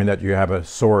 Knowing that you have a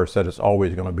source that is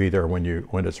always going to be there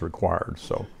when it's required.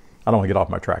 So I don't want to get off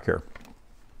my track here.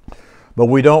 But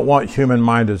we don't want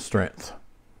human-minded strength.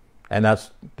 And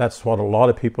that's what a lot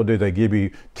of people do. They give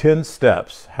you 10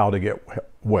 steps how to get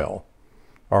well,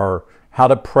 or how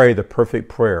to pray the perfect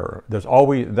prayer. There's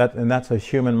always that, and that's a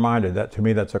human-minded. That, to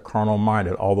me, that's a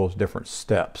carnal-minded, all those different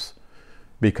steps,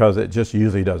 because it just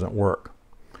usually doesn't work.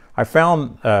 I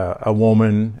found a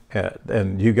woman,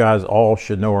 and you guys all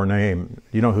should know her name.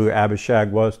 You know who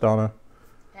Abishag was, Donna?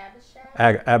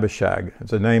 Abishag.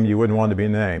 It's a name you wouldn't want to be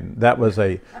named. That was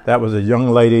a young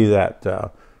lady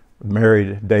that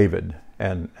married David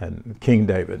and King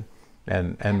David,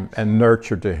 and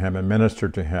nurtured to him and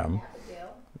ministered to him.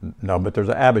 No, but there's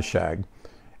an Abishag,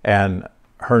 and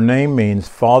her name means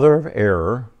father of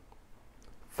error,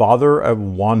 father of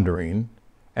wandering,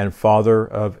 and father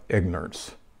of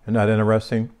ignorance. Isn't that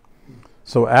interesting?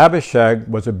 So Abishag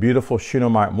was a beautiful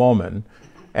Shunammite woman,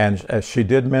 and as she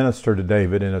did minister to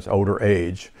David in his older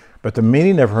age, but the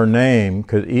meaning of her name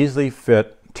could easily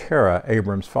fit Terah,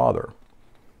 Abram's father.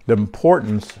 The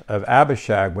importance of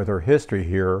Abishag with her history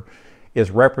here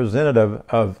is representative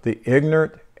of the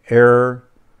ignorant, error,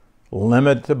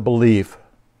 limited belief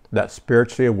that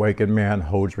spiritually awakened man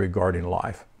holds regarding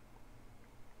life.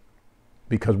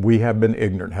 Because we have been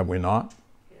ignorant, have we not?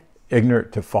 Yes.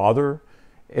 Ignorant to Father.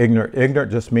 Ignorant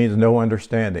just means no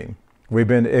understanding. We've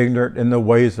been ignorant in the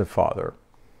ways of Father.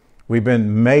 We've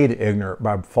been made ignorant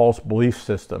by false belief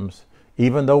systems,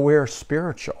 even though we are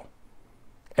spiritual.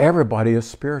 Everybody is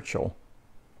spiritual.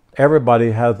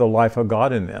 Everybody has the life of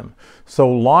God in them.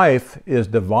 So life is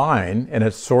divine, and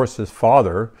its source is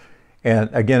Father.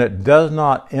 And again, it does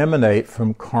not emanate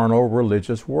from carnal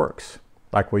religious works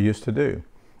like we used to do.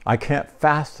 I can't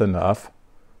fast enough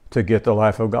to get the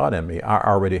life of God in me. I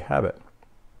already have it.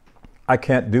 I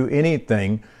can't do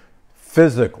anything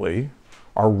physically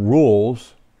or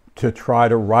rules to try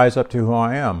to rise up to who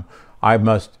I am. I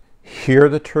must hear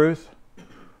the truth,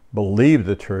 believe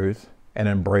the truth, and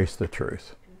embrace the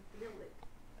truth.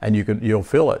 And you'll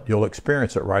feel it. You'll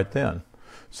experience it right then.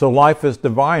 So life is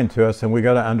divine to us, and we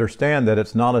got to understand that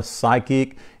it's not a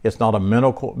psychic, it's not a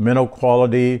mental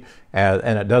quality,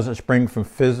 and it doesn't spring from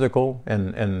physical.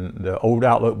 And the old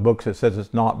Outlook books, it says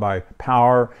it's not by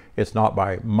power, it's not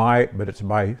by might, but it's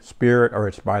by spirit, or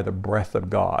it's by the breath of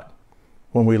God.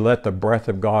 When we let the breath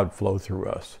of God flow through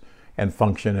us and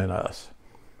function in us.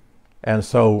 And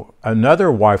so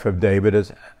another wife of David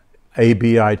is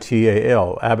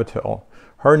Abital, Abital.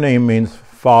 Her name means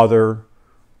father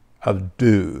of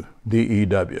dew,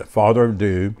 D-E-W, father of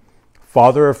dew,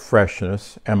 father of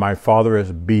freshness, and my father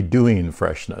is bedewing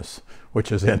freshness,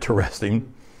 which is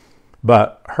interesting.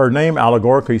 But her name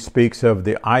allegorically speaks of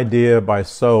the idea by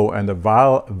soul and the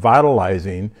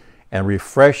vitalizing and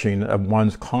refreshing of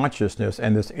one's consciousness,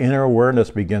 and this inner awareness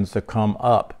begins to come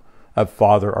up of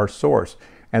Father, our source.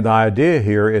 And the idea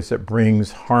here is it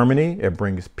brings harmony, it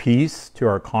brings peace to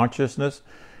our consciousness,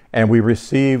 and we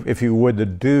receive, if you would, the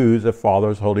dews of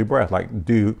Father's holy breath, like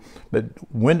dew. But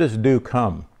when does dew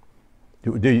come?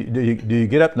 Do you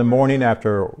get up in the morning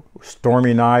after a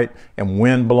stormy night and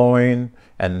wind blowing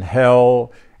and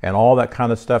hell and all that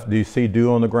kind of stuff? Do you see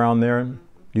dew on the ground there?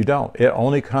 You don't. It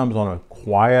only comes on a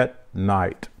quiet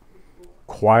night,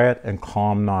 quiet and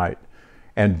calm night.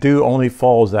 And dew only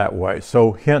falls that way.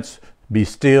 So hence, be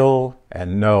still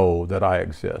and know that I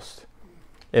exist.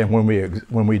 And when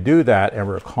we do that and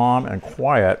we're calm and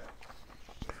quiet,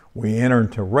 we enter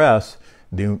into rest.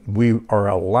 We are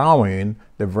allowing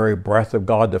the very breath of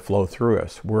God to flow through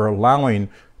us. We're allowing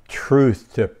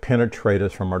truth to penetrate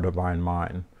us from our divine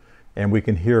mind. And we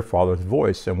can hear Father's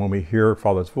voice. And when we hear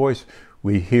Father's voice,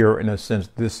 we hear, in a sense,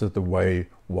 this is the way,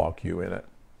 walk you in it.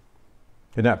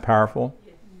 Isn't that powerful?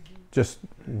 Just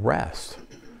rest.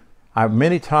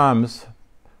 Many times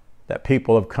that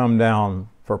people have come down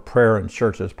for prayer in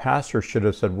churches, pastors should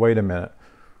have said, wait a minute,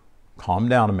 calm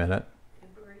down a minute.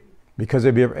 Because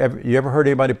have you ever heard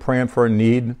anybody praying for a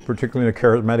need, particularly in a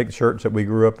charismatic church that we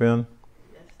grew up in?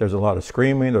 There's a lot of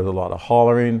screaming, there's a lot of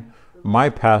hollering. My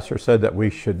pastor said that we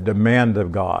should demand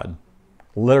of God,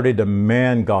 literally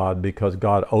demand God, because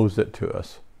God owes it to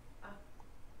us.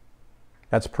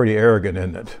 That's pretty arrogant,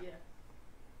 isn't it?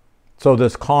 So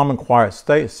this calm and quiet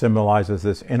state symbolizes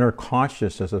this inner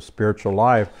consciousness of spiritual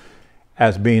life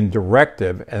as being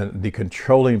directive and the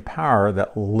controlling power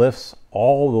that lifts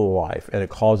all the life, and it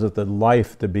causes the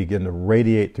life to begin to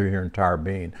radiate through your entire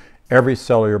being. Every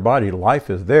cell of your body, life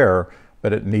is there,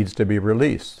 but it needs to be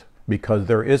released because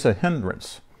there is a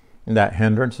hindrance. And that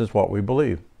hindrance is what we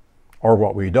believe or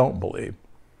what we don't believe.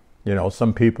 You know,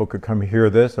 some people could come hear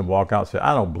this and walk out and say,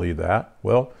 I don't believe that.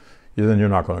 Well, then you're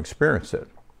not going to experience it.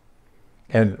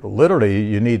 And literally,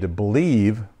 you need to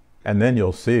believe, and then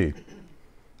you'll see.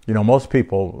 You know, most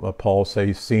people, Paul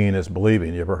says, seeing is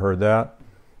believing. You ever heard that?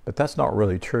 But that's not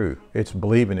really true. It's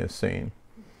believing is seeing.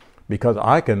 Because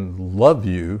I can love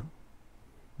you,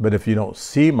 but if you don't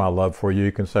see my love for you,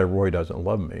 you can say, Roy doesn't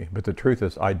love me. But the truth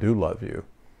is, I do love you.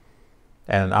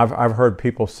 And I've heard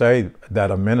people say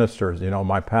that of ministers, you know,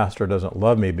 my pastor doesn't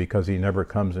love me because he never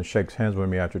comes and shakes hands with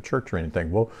me after church or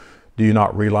anything. Well, do you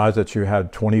not realize that you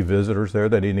had 20 visitors there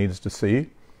that he needs to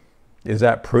see? Is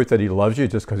that proof that he loves you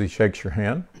just because he shakes your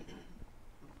hand?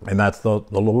 And that's the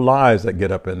little lies that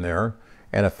get up in there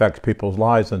and affect people's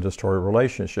lives and destroy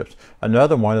relationships.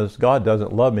 Another one is God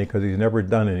doesn't love me because he's never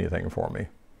done anything for me.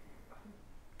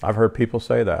 I've heard people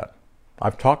say that.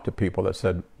 I've talked to people that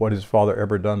said, what has Father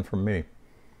ever done for me?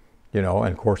 You know,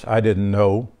 and of course I didn't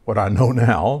know what I know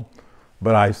now,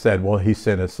 but I said, well, he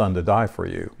sent his son to die for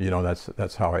you. You know,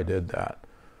 that's how I did that.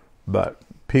 But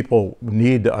people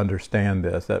need to understand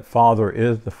this, that Father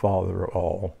is the Father of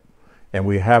all. And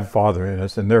we have Father in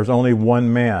us, and there's only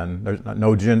one man. There's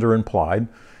no gender implied.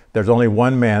 There's only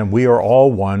one man. We are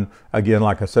all one, again,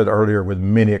 like I said earlier, with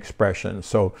many expressions.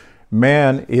 So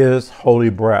man is holy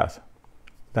breath.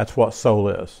 That's what soul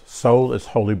is. Soul is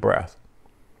holy breath.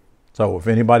 So if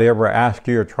anybody ever asks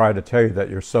you or try to tell you that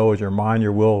your soul is your mind,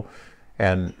 your will,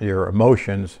 and your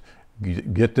emotions,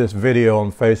 get this video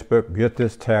on Facebook, get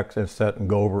this text, and sit and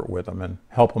go over it with them and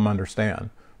help them understand.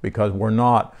 Because we're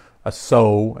not a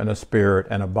soul and a spirit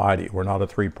and a body. We're not a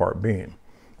three-part being.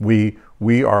 We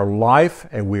are life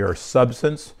and we are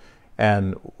substance,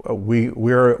 and we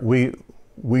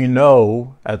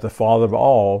know, as the Father of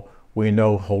all, we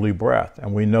know holy breath,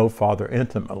 and we know Father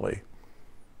intimately.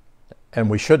 And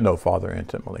we should know Father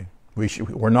intimately.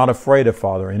 We're not afraid of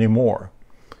Father anymore.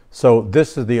 So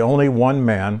this is the only one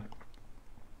man,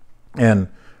 and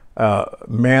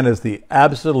man is the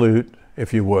absolute,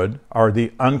 if you would, or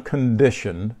the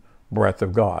unconditioned breath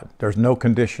of God. There's no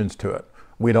conditions to it.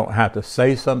 We don't have to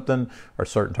say something or a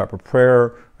certain type of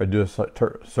prayer or do a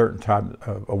certain type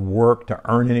of work to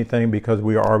earn anything, because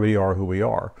we already are who we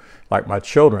are. Like my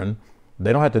children,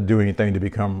 they don't have to do anything to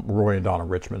become Roy and Donna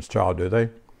Richmond's child, do they?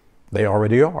 They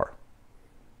already are.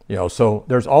 You know, so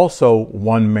there's also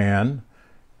one man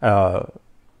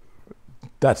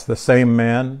that's the same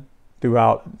man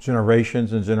throughout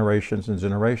generations and generations and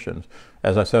generations.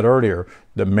 As I said earlier,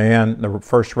 the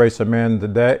first race of man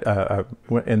today,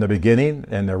 in the beginning,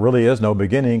 and there really is no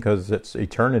beginning because it's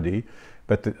eternity,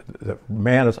 but the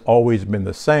man has always been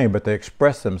the same, but they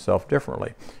express themselves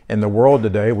differently. In the world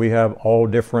today, we have all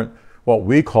different, what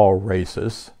we call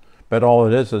races, but all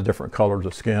it is different colors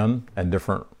of skin and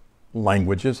different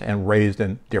languages and raised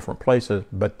in different places,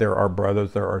 but there are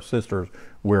brothers, there are sisters,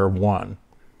 we're one.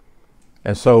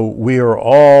 And so we are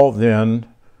all then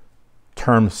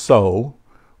termed soul.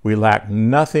 We lack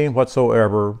nothing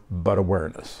whatsoever but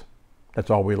awareness. That's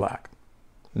all we lack.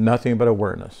 Nothing but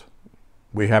awareness.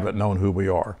 We haven't known who we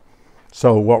are.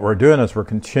 So what we're doing is we're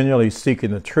continually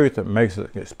seeking the truth that makes us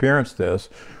experience this,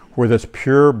 where this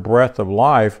pure breath of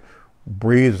life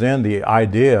breathes in the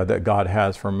idea that God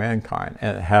has for mankind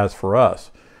and it has for us.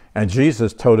 And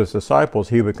Jesus told his disciples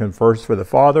he would converse with the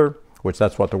Father, which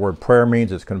that's what the word prayer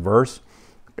means, is converse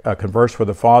with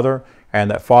the Father, and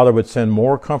that Father would send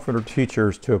more comforter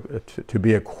teachers to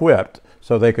be equipped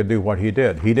so they could do what he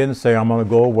did. He didn't say, I'm going to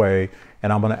go away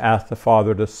and I'm going to ask the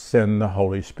Father to send the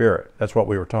Holy Spirit. That's what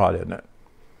we were taught, isn't it?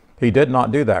 He did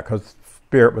not do that because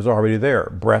Spirit was already there.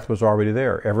 Breath was already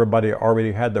there. Everybody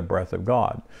already had the breath of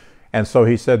God. And so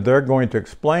he said, they're going to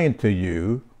explain to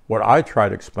you what I try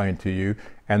to explain to you,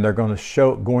 and they're going to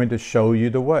show you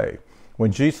the way.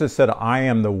 When Jesus said, I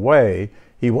am the way,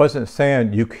 he wasn't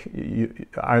saying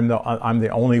I'm the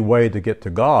only way to get to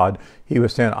God. He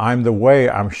was saying, I'm the way.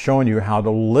 I'm showing you how to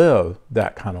live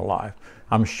that kind of life.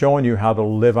 I'm showing you how to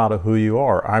live out of who you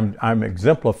are. I'm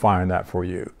exemplifying that for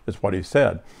you, is what he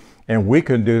said. And we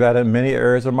can do that in many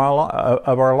areas of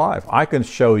our life. I can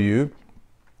show you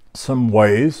some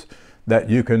ways that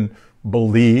you can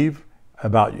believe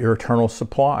about your eternal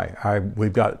supply.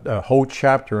 We've got a whole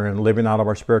chapter in Living Out of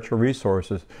Our Spiritual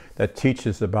Resources that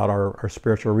teaches about our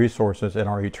spiritual resources and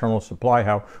our eternal supply,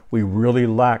 how we really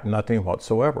lack nothing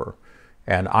whatsoever.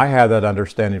 And I have that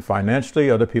understanding financially.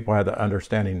 Other people have that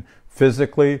understanding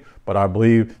physically. But I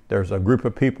believe there's a group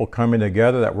of people coming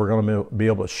together that we're going to be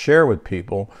able to share with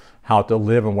people how to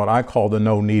live in what I call the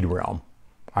no-need realm.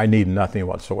 I need nothing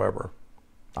whatsoever.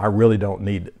 I really don't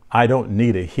need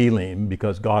a healing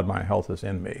because God, my health is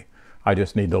in me. I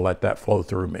just need to let that flow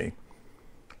through me.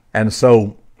 And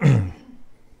so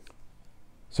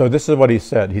So this is what he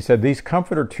said. He said, these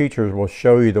comforter teachers will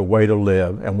show you the way to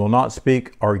live and will not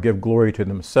speak or give glory to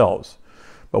themselves.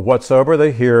 But whatsoever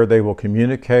they hear, they will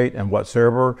communicate, and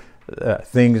whatsoever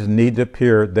things need to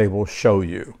appear, they will show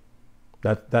you.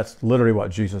 That's literally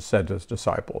what Jesus said to his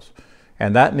disciples.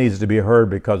 And that needs to be heard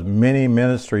because many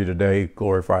ministry today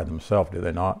glorify themselves, do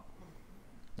they not?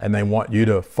 And they want you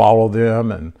to follow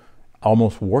them and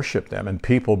almost worship them. And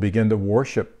people begin to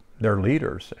worship their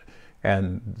leaders.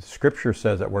 And Scripture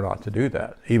says that we're not to do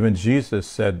that. Even Jesus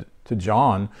said to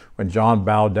John, when John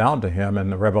bowed down to him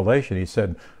in the Revelation, he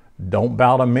said, don't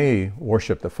bow to me,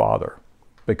 worship the Father.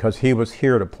 Because he was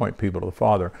here to point people to the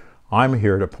Father. I'm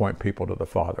here to point people to the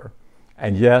Father.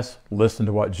 And yes, listen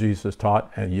to what Jesus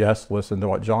taught, and yes, listen to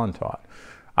what John taught.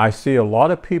 I see a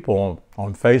lot of people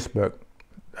on Facebook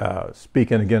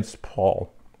speaking against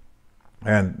Paul,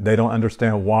 and they don't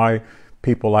understand why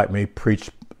people like me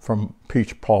preach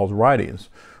Paul's writings.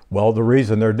 Well, the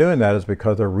reason they're doing that is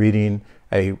because they're reading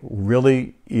a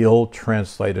really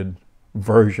ill-translated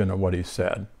version of what he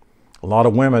said. A lot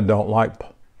of women don't like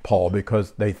Paul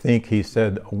because they think he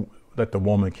said that the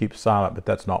woman keeps silent, but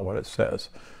that's not what it says.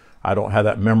 I don't have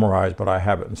that memorized, but I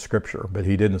have it in Scripture. But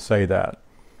he didn't say that.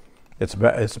 It's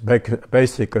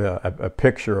basically a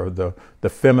picture of the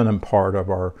feminine part of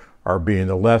our being.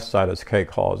 The left side, as Kay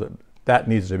calls it. That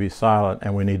needs to be silent,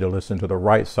 and we need to listen to the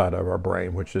right side of our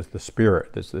brain, which is the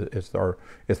spirit. It's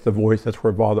the voice. That's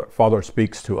where Father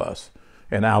speaks to us,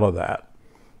 and out of that.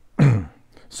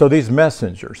 So these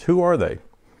messengers, who are they?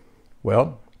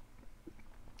 Well,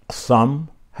 some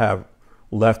have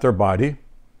left their body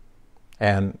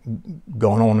and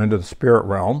going on into the spirit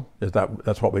realm.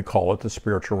 That's what we call it, the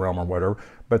spiritual realm or whatever.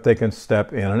 But they can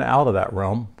step in and out of that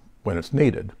realm when it's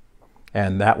needed.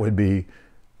 And that would be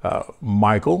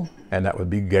Michael, and that would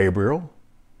be Gabriel.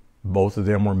 Both of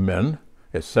them were men.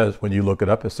 It says, when you look it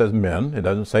up, it says men. It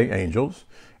doesn't say angels.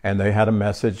 And they had a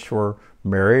message for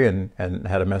Mary and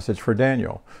had a message for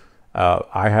Daniel.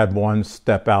 I had one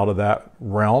step out of that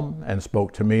realm and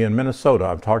spoke to me in Minnesota.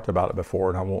 I've talked about it before,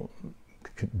 and I won't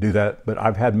do that, but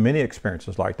I've had many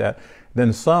experiences like that.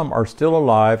 Then some are still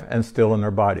alive and still in their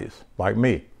bodies, like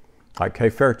me, like Kay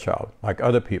Fairchild, like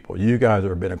other people. You guys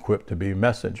have been equipped to be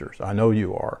messengers. I know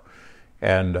you are.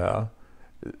 And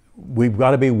we've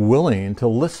got to be willing to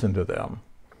listen to them,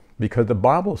 because the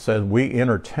Bible says we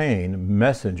entertain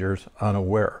messengers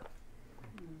unaware.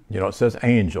 You know, it says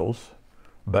angels,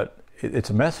 but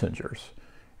it's messengers.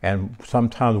 And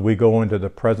sometimes we go into the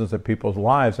presence of people's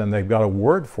lives and they've got a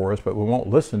word for us, but we won't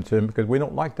listen to them because we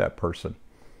don't like that person.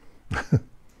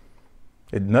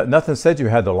 Nothing said you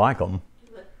had to like them.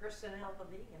 You let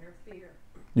personality interfere.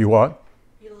 You what?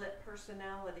 You let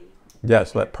personality.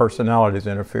 Yes, let personalities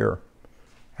interfere.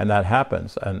 And that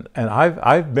happens. And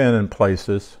I've been in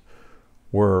places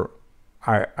where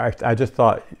I just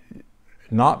thought,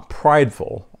 not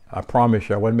prideful, I promise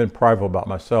you, I wasn't been prideful about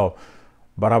myself,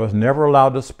 but I was never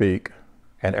allowed to speak,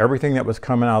 and everything that was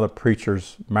coming out of the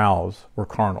preacher's mouths were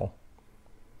carnal.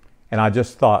 And I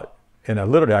just thought, and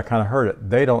literally I kind of heard it,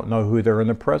 they don't know who they're in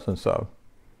the presence of.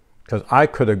 Because I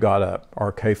could have got up,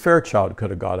 or Kay Fairchild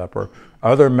could have got up, or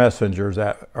other messengers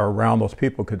that are around those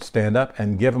people could stand up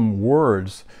and give them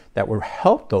words that would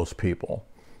help those people,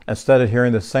 instead of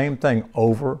hearing the same thing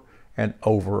over and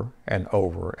over and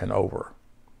over and over.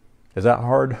 Is that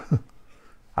hard?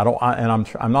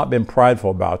 I'm not being prideful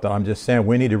about that. I'm just saying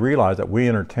we need to realize that we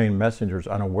entertain messengers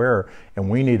unaware, and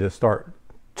we need to start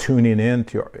tuning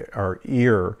into our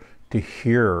ear to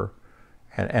hear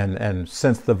and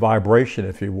sense the vibration,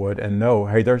 if you would, and know,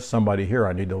 hey, there's somebody here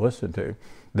I need to listen to.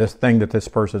 This thing that this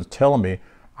person's telling me,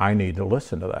 I need to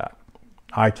listen to that.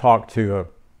 I talked to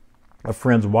a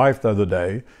friend's wife the other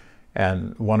day,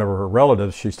 and one of her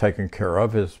relatives she's taken care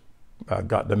of has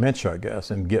got dementia, I guess,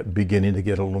 and beginning to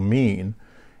get a little mean.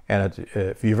 And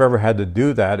if you've ever had to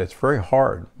do that, it's very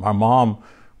hard. My mom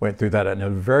went through that, and it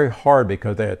was very hard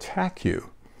because they attack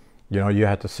you. You know, you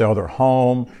had to sell their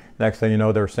home. Next thing you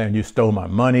know, they're saying, you stole my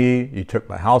money, you took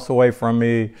my house away from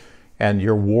me, and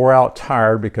you're wore out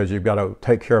tired because you've got to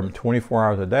take care of them 24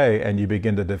 hours a day, and you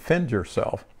begin to defend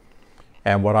yourself.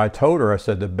 And what I told her, I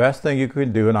said, the best thing you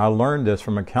can do, and I learned this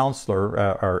from a counselor,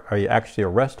 or actually a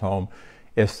rest home,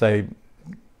 is say,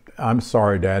 I'm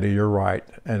sorry, Daddy, you're right,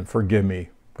 and forgive me,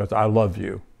 because I love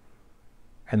you.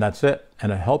 And that's it,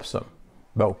 and it helps them.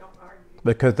 But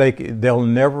because they'll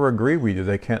never agree with you.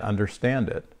 They can't understand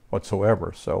it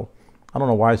whatsoever. So I don't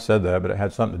know why I said that, but it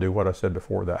had something to do with what I said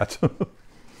before that.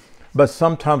 But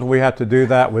sometimes we have to do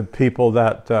that with people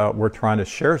that we're trying to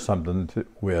share something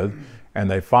with, and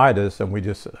they fight us, and we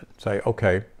just say,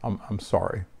 okay, I'm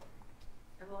sorry.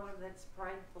 A lot of that's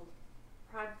prideful.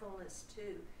 pridefulness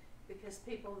too, because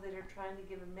people that are trying to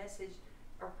give a message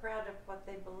are proud of what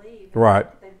they believe. Right.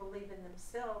 What they believe in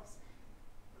themselves.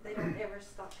 They don't ever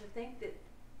stop to think that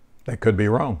They could be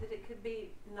wrong. that it could be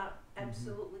not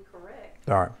absolutely correct.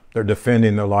 All right. They're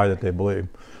defending the lie that they believe.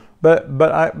 But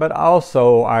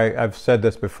I've said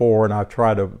this before, and I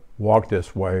try to walk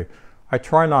this way. I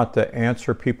try not to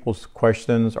answer people's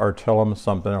questions or tell them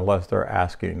something unless they're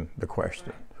asking the question.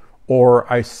 Right.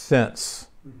 Or I sense,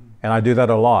 and I do that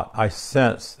a lot, I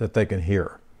sense that they can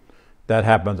hear. That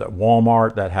happens at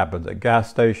Walmart, that happens at gas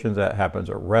stations, that happens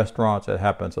at restaurants, that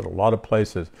happens at a lot of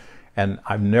places. And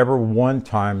I've never one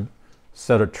time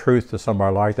said a truth to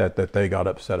somebody like that they got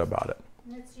upset about it.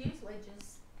 And it's usually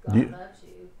just God loves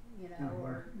you, you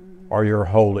know, Or you're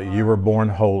holy, you were born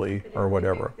holy, But or if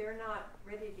whatever. If they're not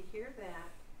ready to hear that,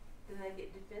 then they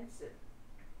get defensive.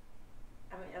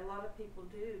 I mean, a lot of people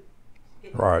do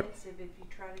get Right. defensive if you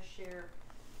try to share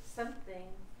something,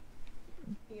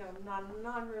 you know,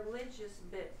 non-religious,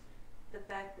 but the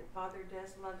fact that Father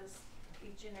does love us,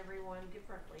 each and every one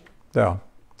differently. Yeah.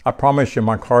 I promise you,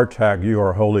 my card tag, "You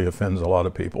are holy," offends a lot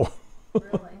of people. really.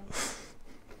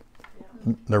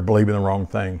 Yeah. They're believing the wrong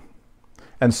thing.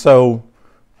 And so,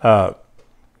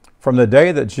 from the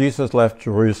day that Jesus left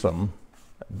Jerusalem,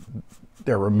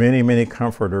 there were many, many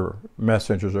comforter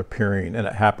messengers appearing, and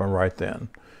it happened right then.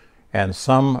 And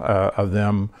some of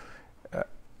them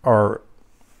are,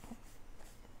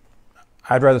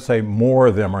 I'd rather say more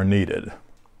of them are needed.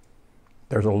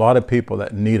 There's a lot of people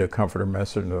that need a comforter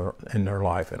messenger in their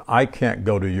life, and I can't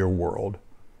go to your world,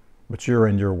 but you're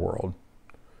in your world.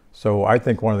 So I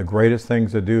think one of the greatest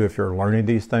things to do if you're learning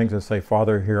these things is say,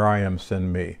 "Father, here I am,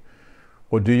 send me."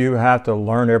 Well, do you have to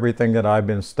learn everything that I've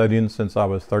been studying since I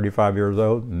was 35 years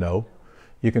old? No.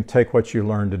 You can take what you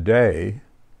learned today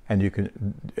and you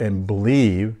can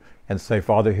believe and say,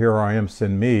 "Father, here I am,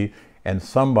 send me." And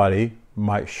somebody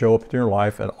might show up in your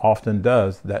life, and often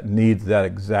does, that needs that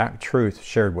exact truth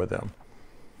shared with them.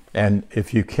 And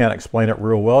if you can't explain it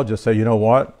real well, just say, "You know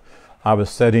what? I was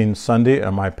studying Sunday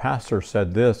and my pastor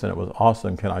said this and it was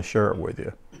awesome. Can I share it with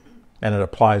you?" And it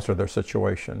applies to their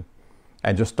situation.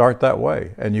 And just start that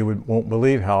way. And you won't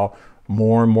believe how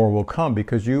more and more will come,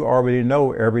 because you already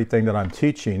know everything that I'm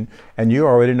teaching, and you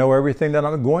already know everything that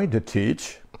I'm going to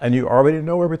teach, and you already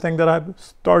know everything that I've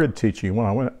started teaching when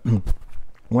I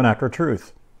went after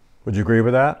truth. Would you agree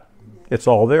with that? It's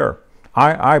all there.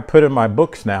 I put in my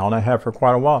books now, and I have for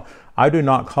quite a while, I do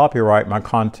not copyright my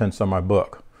contents of my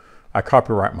book. I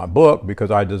copyright my book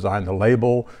because I designed the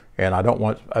label, and I don't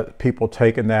want people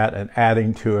taking that and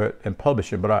adding to it and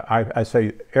publishing. But I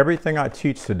say everything I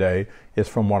teach today is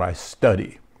from what I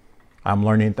study. I'm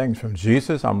learning things from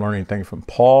Jesus. I'm learning things from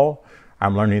Paul.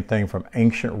 I'm learning things from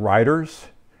ancient writers.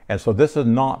 And so this is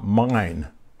not mine.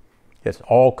 It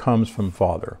all comes from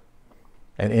Father.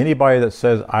 And anybody that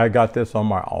says, "I got this on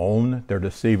my own," they're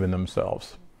deceiving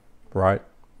themselves, right?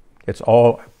 It's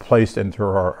all placed into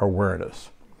our awareness.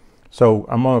 So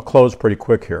I'm going to close pretty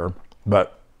quick here,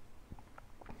 but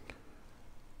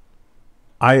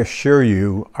I assure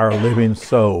you our living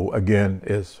soul, again,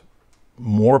 is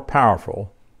more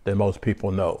powerful than most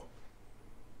people know.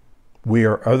 We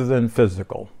are other than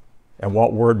physical. And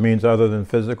what word means other than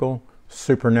physical?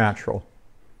 Supernatural.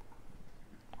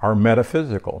 Or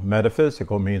metaphysical.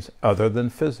 Metaphysical means other than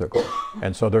physical.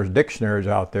 And so there's dictionaries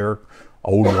out there,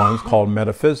 old ones called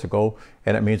metaphysical,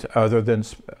 and it means other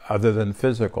than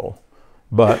physical.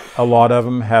 But a lot of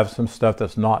them have some stuff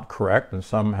that's not correct, and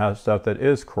some have stuff that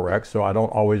is correct, so I don't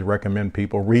always recommend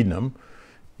people reading them.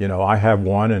 You know, I have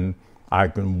one, and I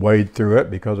can wade through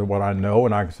it because of what I know,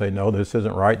 and I can say, "No, this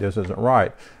isn't right, this isn't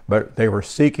right." But they were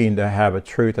seeking to have a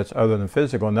truth that's other than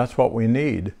physical, and that's what we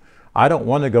need. I don't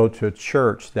want to go to a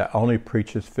church that only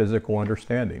preaches physical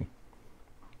understanding,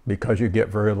 because you get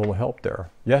very little help there.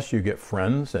 Yes, you get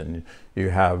friends, and you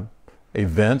have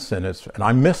events, and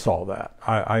I miss all that.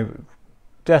 I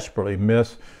desperately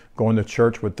miss going to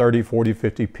church with 30, 40,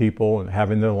 50 people and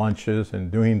having their lunches and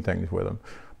doing things with them.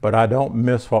 But I don't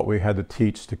miss what we had to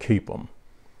teach to keep them.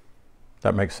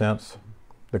 That makes sense?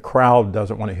 The crowd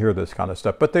doesn't want to hear this kind of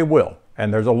stuff, but they will.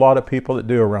 And there's a lot of people that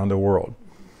do around the world.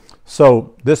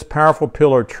 So this powerful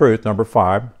pillar of truth, number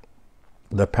 5,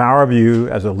 the power of you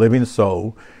as a living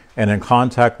soul and in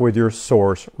contact with your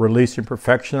source, releasing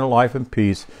perfection in life and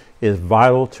peace, is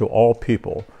vital to all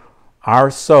people.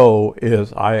 Our soul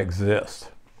is I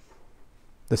exist.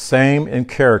 The same in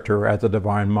character as the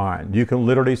divine mind. You can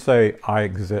literally say, "I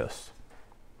exist."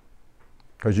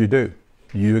 Because you do.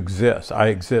 You exist. I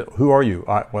exist. Who are you?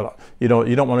 Well, you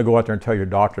don't want to go out there and tell your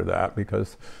doctor that,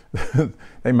 because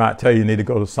they might tell you need to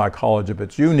go to psychology,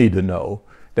 but you need to know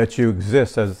that you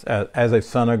exist as a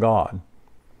son of God.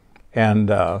 And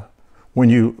when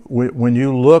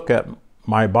you look at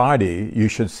my body, you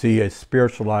should see a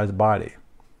spiritualized body.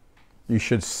 You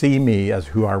should see me as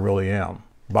who I really am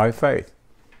by faith.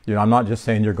 You know, I'm not just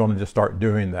saying you're going to just start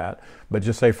doing that, but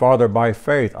just say, Father, by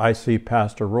faith, I see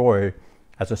Pastor Roy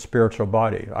as a spiritual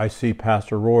body. I see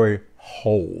Pastor Roy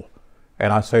whole.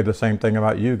 And I say the same thing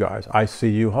about you guys. I see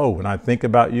you whole. When I think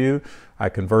about you, I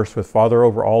converse with Father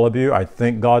over all of you. I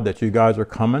thank God that you guys are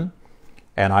coming.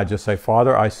 And I just say,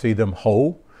 Father, I see them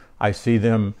whole. I see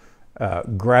them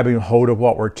grabbing hold of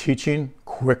what we're teaching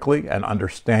quickly and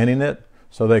understanding it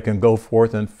so they can go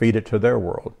forth and feed it to their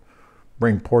world.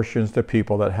 Bring portions to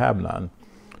people that have none.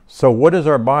 So what is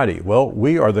our body? Well,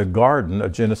 we are the garden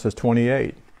of Genesis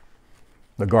 28.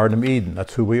 The Garden of Eden,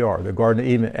 that's who we are, the Garden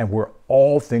of Eden, and where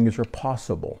all things are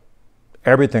possible.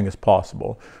 Everything is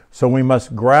possible. So we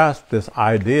must grasp these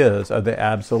ideas of the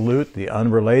absolute, the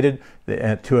unrelated,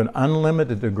 to an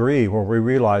unlimited degree where we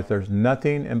realize there's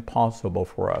nothing impossible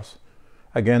for us.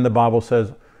 Again, the Bible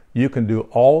says you can do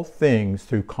all things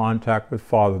through contact with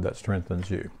Father that strengthens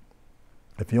you.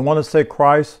 If you want to say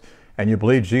Christ and you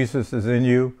believe Jesus is in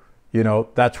you, you know,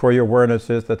 that's where your awareness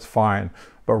is, that's fine.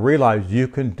 But realize you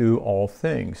can do all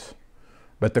things.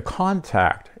 But the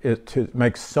contact, it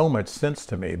makes so much sense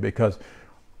to me because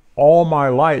all my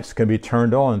lights can be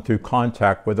turned on through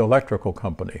contact with the electrical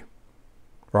company,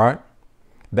 right?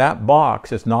 That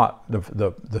box is not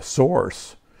the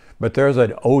source, but there's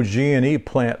an OG&E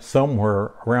plant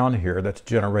somewhere around here that's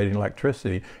generating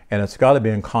electricity, and it's got to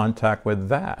be in contact with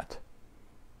that.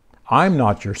 I'm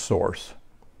not your source.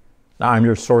 Now, I'm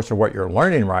your source of what you're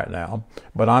learning right now,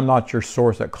 but I'm not your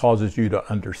source that causes you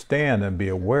to understand and be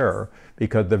aware,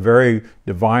 because the very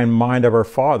divine mind of our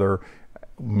Father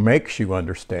makes you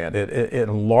understand. It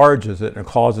enlarges it and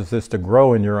causes this to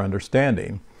grow in your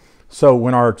understanding. So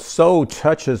when our soul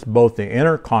touches both the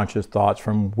inner conscious thoughts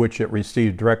from which it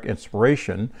receives direct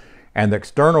inspiration and the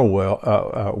external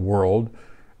world,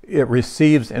 it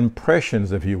receives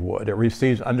impressions, if you would. It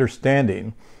receives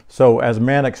understanding. So as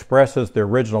man expresses the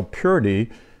original purity,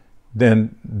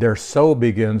 then their soul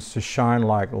begins to shine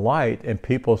like light, and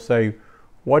people say,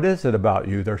 what is it about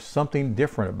you? There's something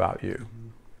different about you.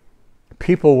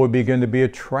 People will begin to be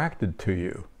attracted to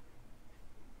you.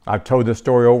 I've told this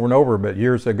story over and over, but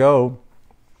years ago,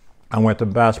 I went to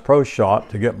Bass Pro Shop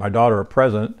to get my daughter a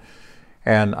present,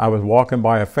 and I was walking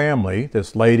by a family,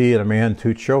 this lady and a man,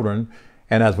 2 children,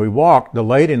 and as we walked, the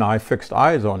lady and I fixed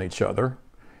eyes on each other,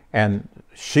 and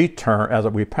she turned, as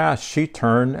we passed, she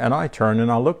turned and I turned and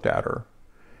I looked at her.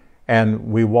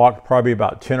 And we walked probably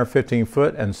about 10 or 15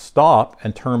 foot and stopped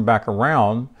and turned back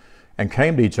around and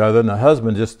came to each other, and the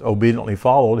husband just obediently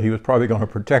followed. He was probably going to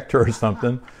protect her or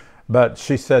something. But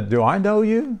she said, do I know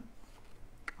you?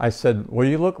 I said, well,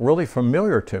 you look really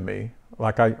familiar to me.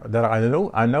 Like I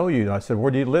know you. And I said,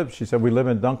 where do you live? She said, we live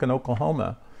in Duncan,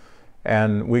 Oklahoma.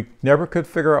 And we never could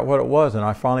figure out what it was. And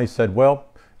I finally said, well,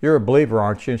 you're a believer,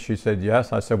 aren't you? And she said,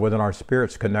 yes. I said, well, then our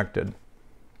spirit's connected.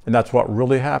 And that's what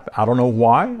really happened. I don't know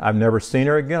why. I've never seen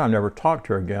her again. I've never talked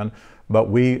to her again. But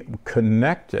we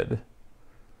connected.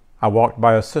 I walked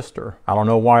by a sister. I don't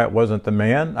know why it wasn't the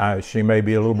man. She may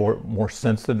be a little more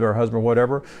sensitive to her husband or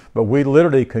whatever. But we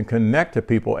literally can connect to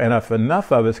people. And if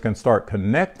enough of us can start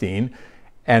connecting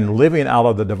and living out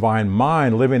of the divine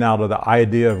mind, living out of the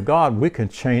idea of God, we can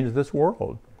change this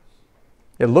world.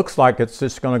 It looks like it's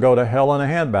just going to go to hell in a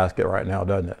handbasket right now,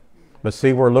 doesn't it? But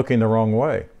see, we're looking the wrong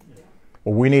way.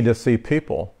 Well, we need to see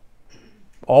people.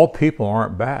 All people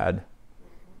aren't bad.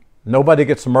 Nobody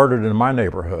gets murdered in my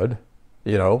neighborhood,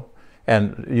 you know.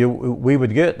 And we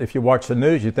would get, if you watch the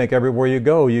news, you think everywhere you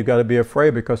go, you got to be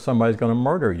afraid because somebody's going to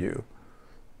murder you.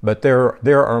 But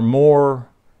there are more,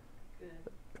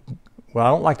 well, I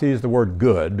don't like to use the word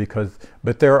good,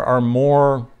 but there are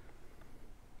more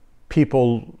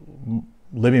people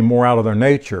living more out of their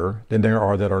nature than there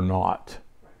are that are not.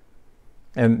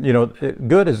 And, you know,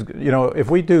 good is, you know,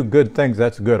 if we do good things,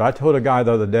 that's good. I told a guy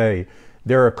the other day,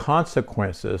 there are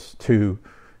consequences to,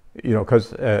 you know,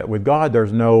 because with God,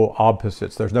 there's no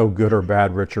opposites. There's no good or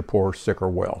bad, rich or poor, sick or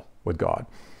well with God.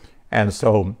 And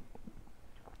so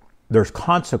there's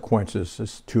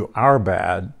consequences to our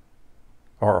bad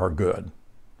or our good,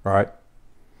 right?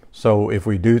 So if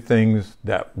we do things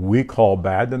that we call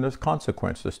bad, then there's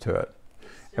consequences to it.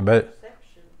 Still But,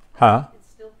 perception. huh? It's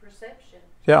still perception.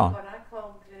 Yeah. What I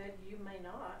call good, you may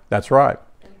not. That's right.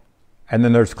 And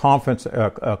then there's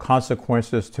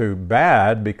consequences to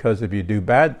bad, because if you do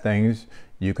bad things,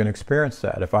 you can experience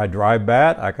that. If I drive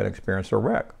bad, I can experience a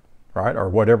wreck, right? Or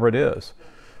whatever it is.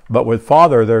 But with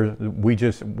Father,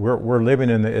 we're living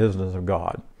in the isness of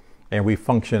God. and we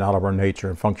function out of our nature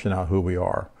and function out who we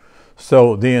are.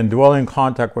 So the indwelling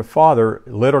contact with Father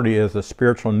literally is the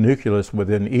spiritual nucleus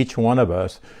within each one of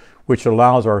us, which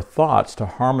allows our thoughts to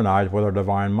harmonize with our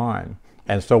divine mind.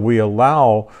 And so we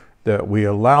allow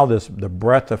the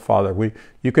breath of Father.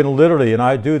 You can literally, and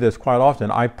I do this quite often,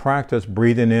 I practice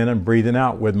breathing in and breathing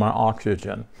out with my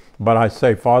oxygen. But I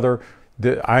say, Father,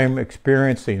 I am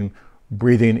experiencing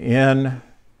breathing in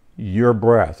your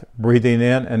breath, breathing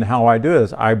in, and how I do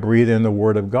this, I breathe in the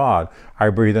Word of God. I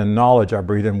breathe in knowledge. I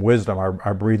breathe in wisdom.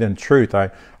 I breathe in truth.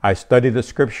 I study the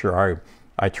Scripture.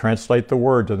 I translate the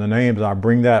words and the names, and I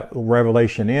bring that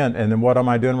revelation in. And then what am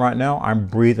I doing right now? I'm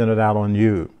breathing it out on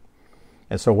you.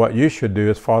 And so what you should do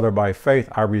is, Father, by faith,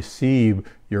 I receive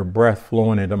your breath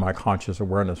flowing into my conscious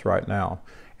awareness right now.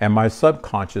 And my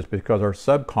subconscious, because our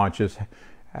subconscious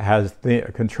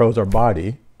controls our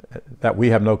body, that we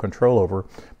have no control over,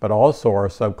 but also our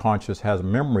subconscious has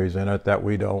memories in it that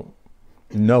we don't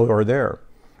know are there,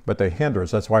 but they hinder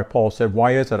us. That's why Paul said,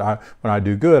 why is it when I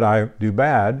do good, I do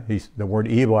bad? The word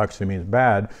evil actually means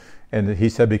bad. And he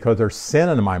said, because there's sin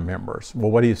in my members.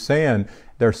 Well, what he's saying,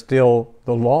 there's still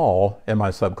the law in my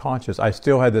subconscious. I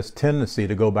still have this tendency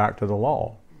to go back to the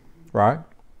law, right?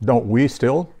 Don't we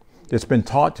still? It's been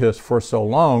taught to us for so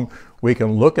long, we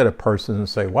can look at a person and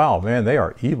say, wow, man, they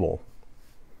are evil.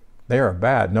 They are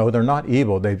bad. No, they're not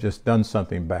evil. They've just done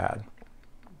something bad.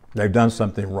 They've done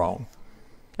something wrong.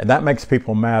 And that makes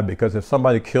people mad, because if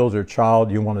somebody kills their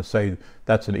child, you want to say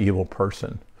that's an evil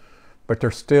person. But they're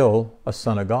still a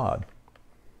son of God,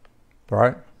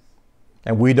 right?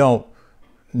 And we don't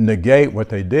negate what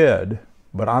they did,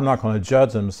 but I'm not going to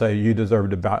judge them and say you deserve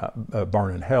to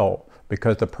burn in hell,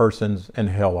 because the person's in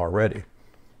hell already.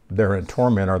 They're in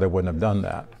torment, or they wouldn't have done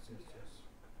that.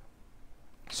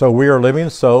 So we are living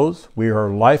souls. We are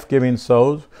life-giving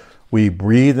souls. We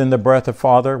breathe in the breath of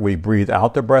Father. We breathe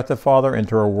out the breath of Father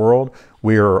into our world.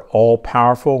 We are all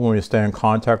powerful when we stay in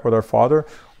contact with our Father.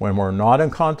 When we're not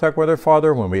in contact with our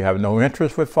Father, when we have no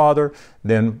interest with Father,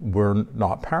 then we're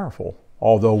not powerful,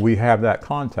 although we have that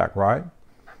contact, right?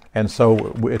 And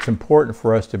so it's important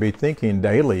for us to be thinking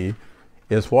daily,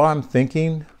 is what I'm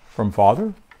thinking from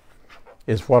Father?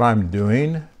 Is what I'm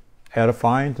doing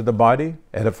edifying to the body,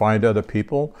 edifying to other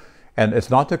people? And it's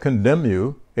not to condemn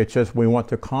you. It's just we want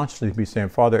to constantly be saying,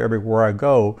 Father, everywhere I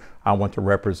go, I want to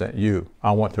represent you.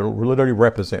 I want to literally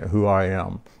represent who I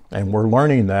am. And we're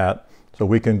learning that so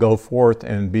we can go forth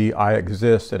and be I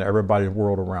exist in everybody's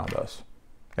world around us.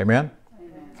 Amen?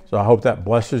 Amen. So I hope that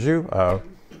blesses you.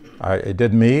 It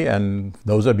did me, and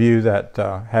those of you that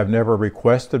have never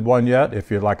requested one yet,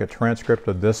 if you'd like a transcript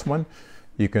of this one,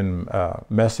 you can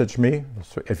message me.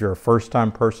 So if you're a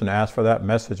first-time person, ask for that,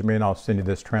 message me, and I'll send you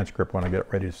this transcript when I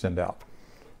get ready to send out.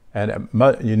 And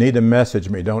you need to message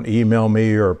me. Don't email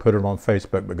me or put it on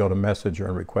Facebook, but go to Messenger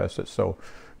and request it. So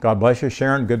God bless you,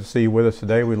 Sharon. Good to see you with us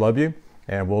today. We love you,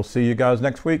 and we'll see you guys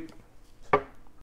next week.